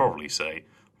is, I'd probably say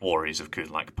Warriors of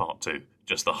Kulak Part 2.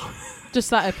 Just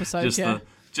that episode.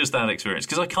 Just that experience,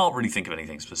 because I can't really think of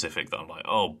anything specific that I'm like,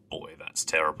 oh boy, that's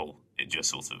terrible. It just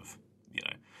sort of,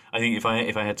 I think if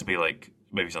I had to be like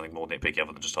maybe something more nitpicky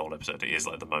other than just a whole episode, it is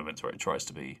like the moments where it tries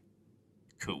to be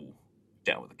cool,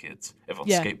 down with the kids.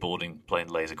 Everyone's skateboarding, playing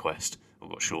Laser Quest. We've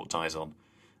got short ties on.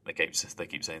 They keep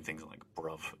saying things like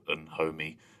bruv and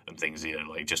homie and things,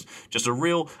 like just a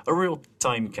real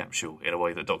time capsule in a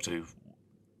way that Doctor Who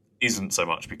isn't so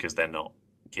much, because they're not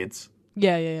kids.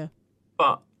 Yeah.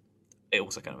 But it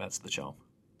also kind of adds to the charm.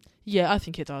 Yeah, I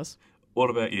think it does. What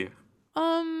about you?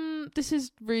 This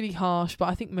is really harsh, but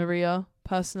I think Maria,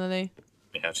 personally.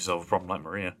 Yeah, how'd you solve a problem like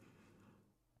Maria?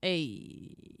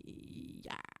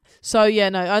 Yeah. So, yeah,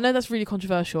 no, I know that's really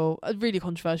controversial, because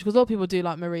a lot of people do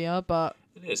like Maria, but...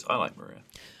 It is, I like Maria.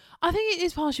 I think it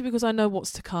is partially because I know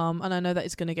what's to come, and I know that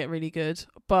it's going to get really good,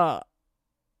 but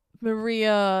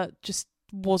Maria just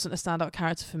wasn't a standout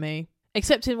character for me.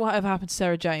 Except in whatever happened to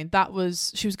Sarah Jane,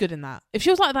 she was good in that. If she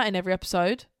was like that in every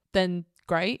episode, then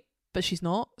great, but she's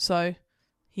not, so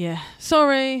yeah.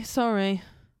 Sorry.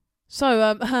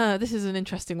 So, this is an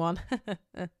interesting one.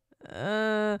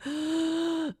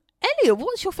 Elliot,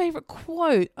 what's your favourite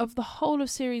quote of the whole of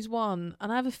Series 1?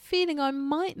 And I have a feeling I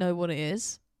might know what it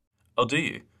is. Oh, do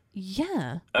you?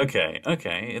 Yeah. Okay.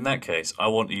 In that case, I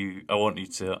want you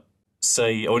to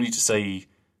say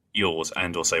yours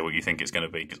and or say what you think it's going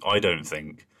to be, because I don't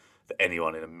think that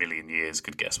anyone in a million years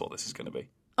could guess what this is going to be.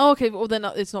 Oh, okay. Well, then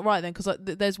it's not right then, because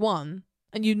there's one,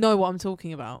 and you know what I'm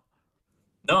talking about.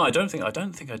 No, I don't think I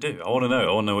do. I want to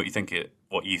know what you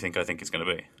think I think it's going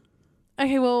to be.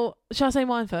 Okay, well, shall I say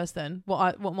mine first then?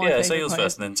 What my yeah, say yours quote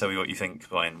first, is? and then tell me what you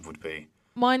think mine would be.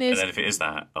 Mine is, and then if it is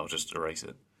that, I'll just erase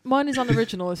it. Mine is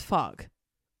unoriginal as fuck,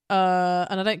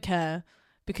 and I don't care,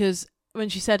 because when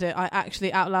she said it, I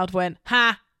actually out loud went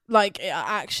ha, like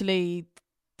actually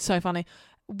so funny.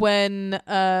 When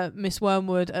Miss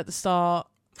Wormwood at the start,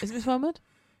 is it Miss Wormwood?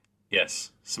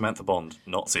 Yes, Samantha Bond,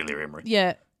 not Celia Imrie.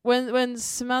 Yeah, when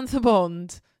Samantha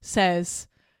Bond says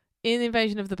in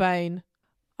Invasion of the Bane,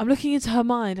 I'm looking into her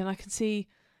mind and I can see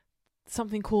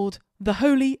something called the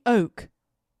Holy Oak.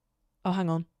 Oh, hang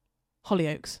on.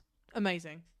 Hollyoaks.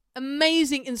 Amazing,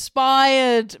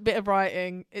 inspired bit of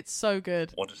writing. It's so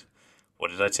good. What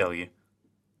did I tell you?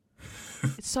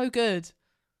 It's so good.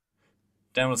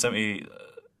 Download sent me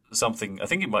something. I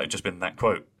think it might have just been that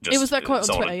quote. It was that quote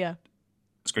on Twitter, yeah.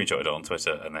 Screenshotted it on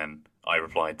Twitter, and then I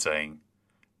replied saying,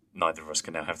 "Neither of us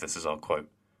can now have this as our quote."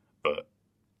 But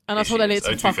and I told Elliot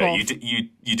to fuck off.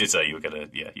 You did say you were gonna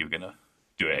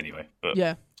do it anyway. But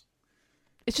yeah,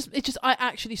 it's just I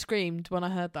actually screamed when I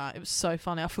heard that. It was so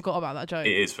funny. I forgot about that joke.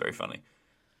 It is very funny.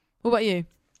 What about you?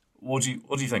 What do you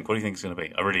think? What do you think it's going to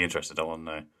be? I'm really interested. I want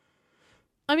to know.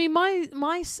 I mean,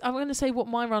 I'm going to say what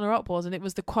my runner-up was, and it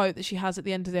was the quote that she has at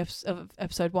the end of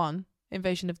episode 1,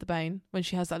 Invasion of the Bane, when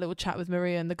she has that little chat with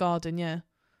Maria in the garden. Yeah.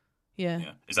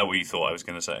 Is that what you thought I was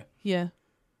going to say? Yeah.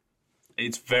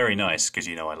 It's very nice because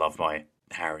I love my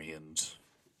Harry and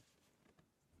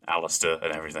Alistair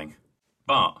and everything,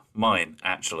 but mine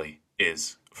actually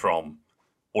is from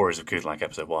Warriors of Kulak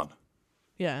episode 1.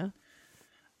 Yeah.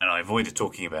 And I avoided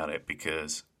talking about it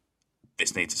because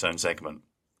this needs its own segment.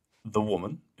 The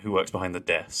woman who works behind the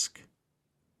desk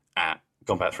at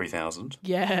Combat 3000.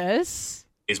 Yes.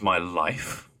 is my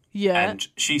life. Yeah. And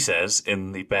she says,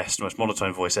 in the best, most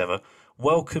monotone voice ever,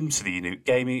 welcome to the unique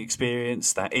gaming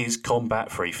experience that is Combat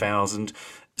 3000.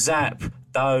 Zap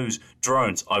those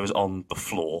drones. I was on the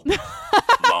floor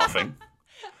laughing.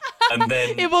 And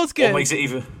then It was good.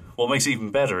 What makes it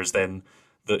even better is then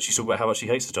that she's talking about how much she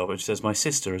hates the job, and she says, my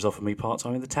sister has offered me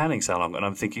part-time in the tanning salon. And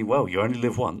I'm thinking, well, you only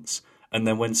live once. And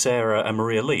then when Sarah and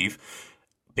Maria leave,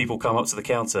 people come up to the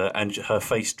counter and her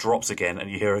face drops again, and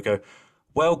you hear her go,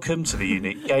 welcome to the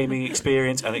unique gaming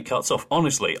experience, and it cuts off.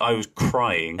 Honestly, I was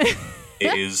crying.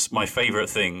 It is my favourite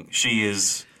thing. She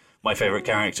is my favourite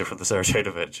character from the Sarah Jane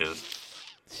Adventures.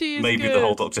 She is Maybe good. the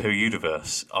whole Doctor Who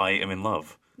universe. I am in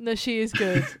love. No, she is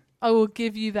good. I will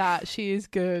give you that. She is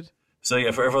good. So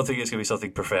yeah, for everyone thinking it's going to be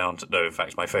something profound, no, in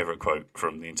fact, my favourite quote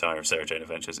from the entire of Sarah Jane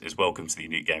Adventures is, welcome to the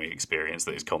unique gaming experience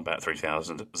that is Combat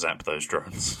 3000, zap those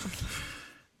drones.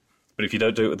 But if you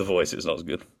don't do it with the voice, it's not as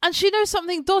good. And she knows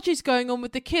something dodgy's going on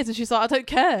with the kids, and she's like, I don't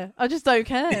care. I just don't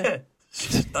care. Yeah, she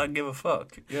just don't give a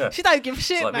fuck. Yeah. She don't give a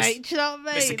shit, like mate. Do you know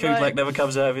what I mean? Mr. Kublak never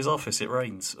comes out of his office. It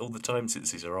rains all the time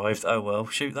since he's arrived. Oh well,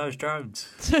 shoot those drones.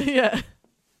 Yeah.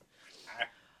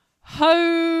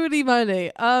 Holy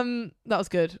moly. That was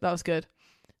good. That was good.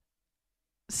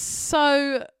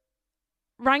 So,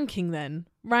 ranking then.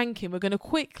 Ranking. We're going to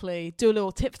quickly do a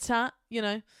little tit-for-tat, you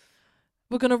know.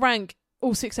 We're going to rank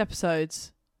all 6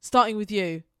 episodes. Starting with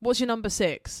you. What's your number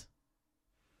 6?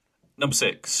 Number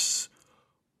 6,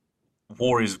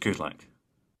 Warriors of Kublak.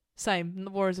 Same.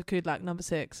 Warriors of Kublak, number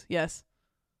 6. Yes.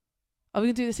 Are we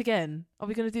going to do this again? Are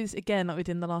we going to do this again like we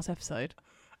did in the last episode?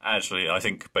 Actually, I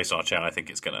think, based on our chat, I think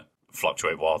it's going to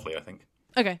fluctuate wildly, I think.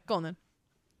 Okay, go on then.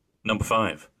 Number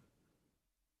 5.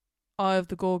 Eye of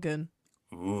the Gorgon.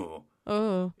 Ooh.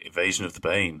 Oh. Invasion of the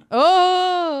Bane.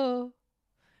 Oh!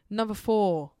 Number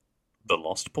 4. The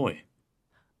Lost Boy.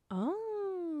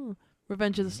 Oh.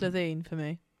 Revenge of the Slitheen for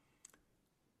me.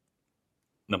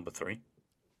 Number 3.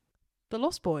 The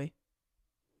Lost Boy.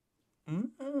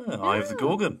 Eye of the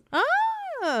Gorgon.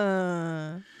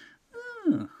 Ah.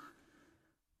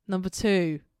 Number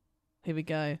 2. Here we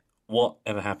go.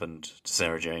 Whatever happened to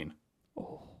Sarah Jane?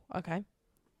 Oh, okay.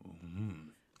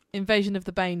 Invasion of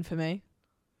the Bane for me.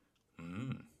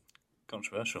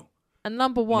 Controversial. And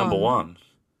number 1. Number 1.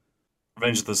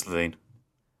 Revenge of the Slitheen.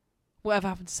 Whatever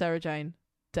happened to Sarah Jane.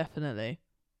 Definitely.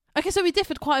 Okay, so we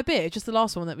differed quite a bit. Just the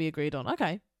last one that we agreed on.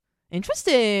 Okay.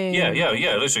 Interesting. Yeah.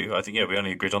 Literally, I think, we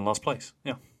only agreed on last place.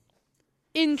 Yeah.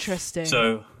 Interesting.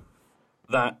 So,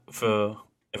 that, for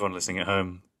everyone listening at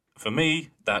home, for me,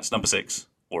 that's number 6,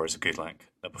 Warriors of Kublak.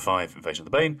 Number 5, Invasion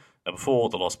of the Bane. Number 4,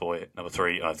 The Lost Boy. Number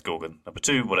 3, Eye of the Gorgon. Number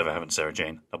 2, Whatever Happened to Sarah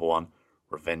Jane. Number 1,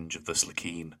 Revenge of the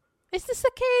Slitheen. It's the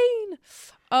Sakine.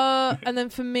 And then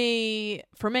for me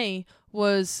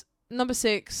was number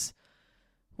 6,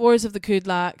 Warriors of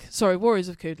Kublak.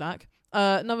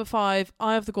 Number 5,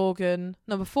 Eye of the Gorgon.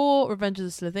 Number 4, Revenge of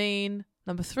the Slitheen.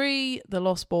 Number 3, The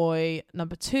Lost Boy.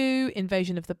 Number 2,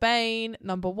 Invasion of the Bane.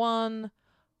 Number 1,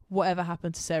 Whatever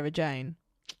Happened to Sarah Jane.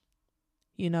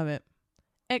 You know it.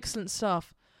 Excellent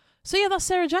stuff. So yeah, that's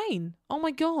Sarah Jane. Oh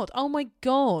my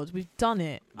god, we've done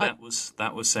it. That was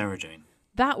Sarah Jane.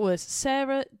 That was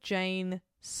Sarah Jane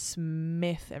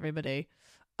Smith, everybody.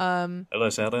 Hello,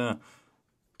 Sarah.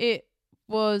 It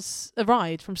was a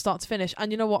ride from start to finish.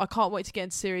 And you know what? I can't wait to get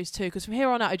into series 2 because from here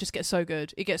on out, it just gets so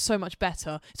good. It gets so much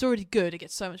better. It's already good. It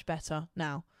gets so much better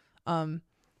now. Yeah,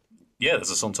 there's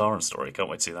a Sontaran story. Can't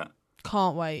wait to see that.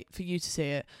 Can't wait for you to see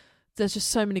it. There's just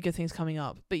so many good things coming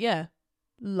up. But yeah,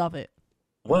 love it.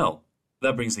 Well,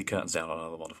 that brings the curtains down on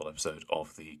another wonderful episode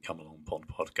of the Come Along Pond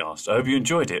podcast. I hope you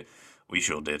enjoyed it. We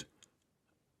sure did.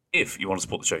 If you want to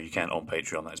support the show, you can on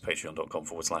Patreon. That is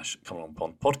patreon.com/Come Along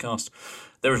Pond podcast.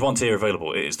 There is one tier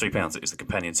available. It is £3. It is the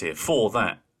companion tier. For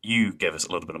that, you give us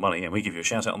a little bit of money and we give you a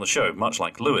shout out on the show, much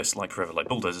like Lewis, like Forever, like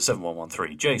Bulldozer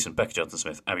 7113, Jason, Becca Johnson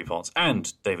Smith, Abby Potts,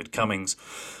 and David Cummings.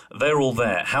 They're all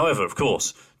there. However, of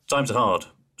course, times are hard.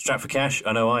 Strapped for cash?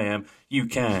 I know I am. You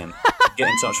can get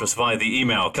in touch with us via the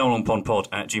email,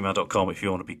 comealongpondpod@gmail.com if you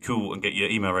want to be cool and get your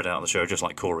email read out on the show, just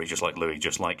like Corey, just like Louis,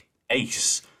 just like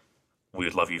Ace. We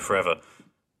would love you forever.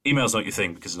 Email's not your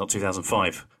thing because it's not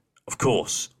 2005. Of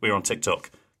course, we're on TikTok.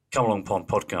 Come Along Pond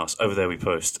Podcast. Over there we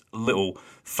post little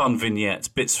fun vignettes,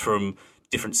 bits from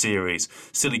different series,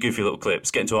 silly, goofy little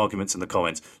clips, get into arguments in the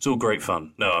comments. It's all great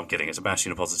fun. No, I'm kidding. It's a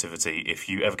bastion of positivity. If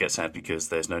you ever get sad because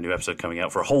there's no new episode coming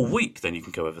out for a whole week, then you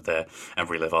can go over there and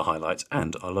relive our highlights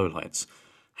and our lowlights.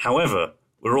 However,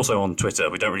 we're also on Twitter.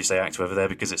 We don't really stay active over there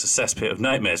because it's a cesspit of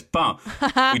nightmares, but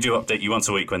we do update you once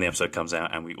a week when the episode comes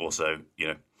out, and we also,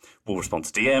 We'll respond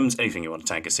to DMs, anything you want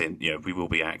to tag us in. We will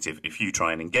be active. If you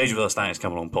try and engage with us, that is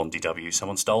Come Along Pond DW.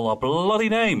 Someone stole our bloody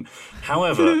name.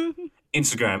 However,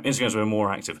 Instagram's where we're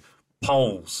more active.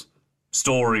 Polls,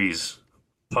 stories,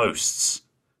 posts,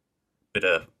 bit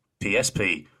of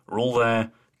PSP. We're all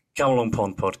there. Come Along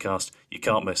Pond Podcast. You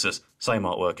can't miss us. Same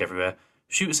artwork everywhere.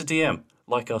 Shoot us a DM.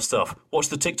 Like our stuff. Watch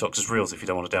the TikToks as reels if you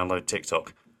don't want to download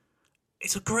TikTok.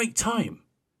 It's a great time.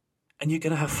 And you're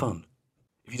going to have fun.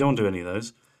 If you don't do any of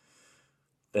those,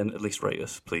 then at least rate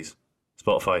us, please.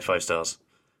 Spotify, 5 stars.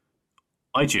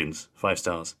 iTunes, 5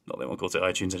 stars. Not that anyone calls it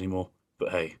iTunes anymore, but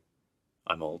hey,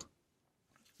 I'm old.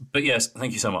 But yes,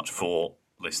 thank you so much for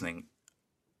listening.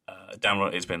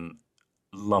 Downright, it's been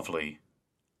lovely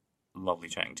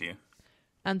chatting to you.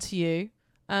 And to you.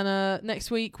 And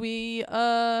next week we're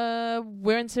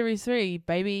in Series 3,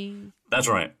 baby. That's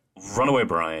right. Runaway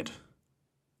Bride.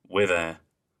 We're there.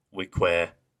 We're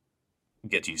queer.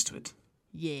 Get used to it.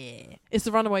 Yeah. It's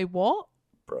the Runaway what?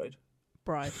 Bride.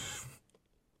 Bride.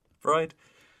 Bride.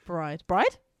 Bride.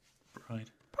 Bride?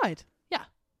 Bride. Bride. Yeah.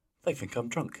 They think I'm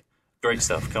drunk. Great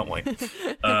stuff. Can't wait.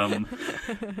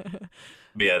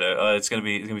 But yeah, no, it's gonna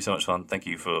be so much fun. Thank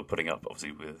you for putting up,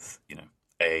 obviously, with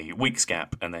a week's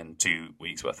gap and then 2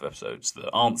 weeks worth of episodes that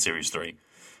aren't Series 3.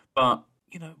 But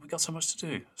we got so much to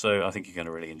do, so I think you're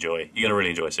gonna really enjoy. You're gonna really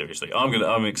enjoy Series 3.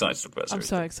 I'm excited to talk about Series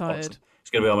 3. I'm so excited. Honestly.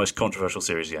 It's gonna be our most controversial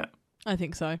series yet. I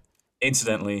think so.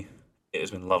 Incidentally, it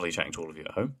has been lovely chatting to all of you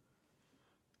at home,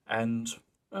 and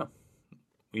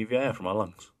we have air from our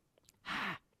lungs.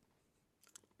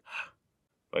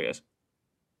 Bye, guys.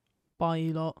 Bye,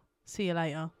 you lot. See you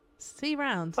later. See you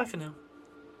round. Bye for now.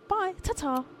 Bye.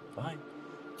 Ta-ta. Bye.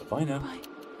 Bye now. Bye.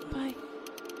 Bye.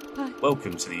 Bye.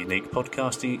 Welcome to the unique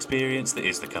podcasting experience that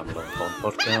is the Come Along Pond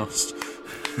podcast.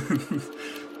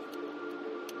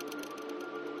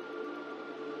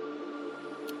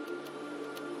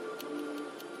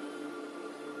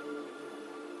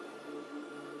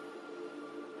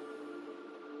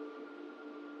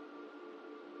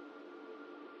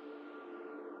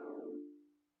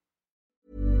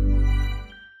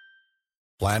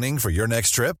 Planning for your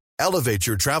next trip? Elevate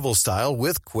your travel style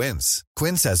with Quince.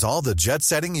 Quince has all the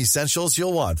jet-setting essentials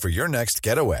you'll want for your next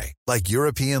getaway, like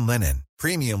European linen,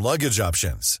 premium luggage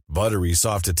options, buttery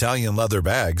soft Italian leather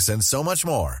bags, and so much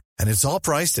more. And it's all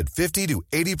priced at 50 to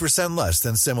 80% less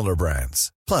than similar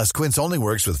brands. Plus, Quince only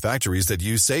works with factories that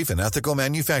use safe and ethical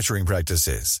manufacturing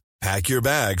practices. Pack your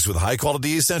bags with high-quality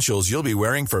essentials you'll be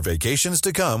wearing for vacations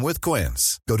to come with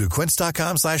Quince. Go to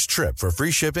quince.com/trip for free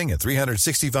shipping and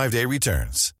 365-day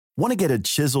returns. Want to get a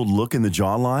chiseled look in the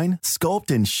jawline? Sculpt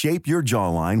and shape your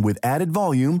jawline with added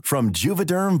volume from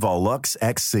Juvederm Volux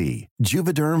XC.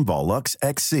 Juvederm Volux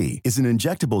XC is an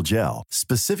injectable gel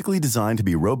specifically designed to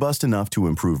be robust enough to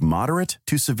improve moderate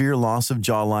to severe loss of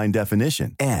jawline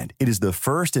definition. And it is the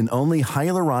first and only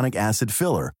hyaluronic acid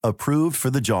filler approved for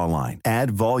the jawline.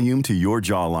 Add volume to your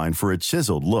jawline for a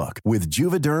chiseled look with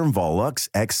Juvederm Volux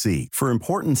XC. For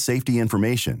important safety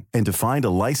information and to find a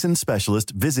licensed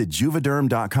specialist, visit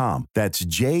Juvederm.com. That's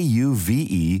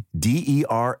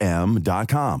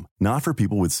Juvederm.com. Not for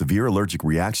people with severe allergic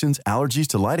reactions, allergies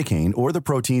to lidocaine, or the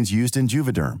proteins used in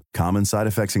Juvederm. Common side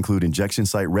effects include injection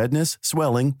site redness,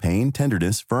 swelling, pain,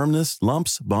 tenderness, firmness,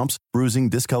 lumps, bumps, bruising,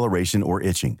 discoloration, or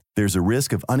itching. There's a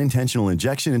risk of unintentional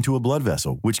injection into a blood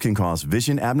vessel, which can cause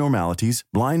vision abnormalities,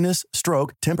 blindness,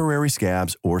 stroke, temporary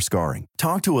scabs, or scarring.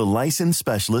 Talk to a licensed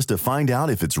specialist to find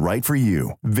out if it's right for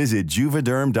you. Visit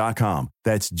Juvederm.com.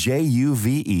 That's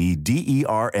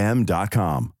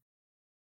Juvederm.com.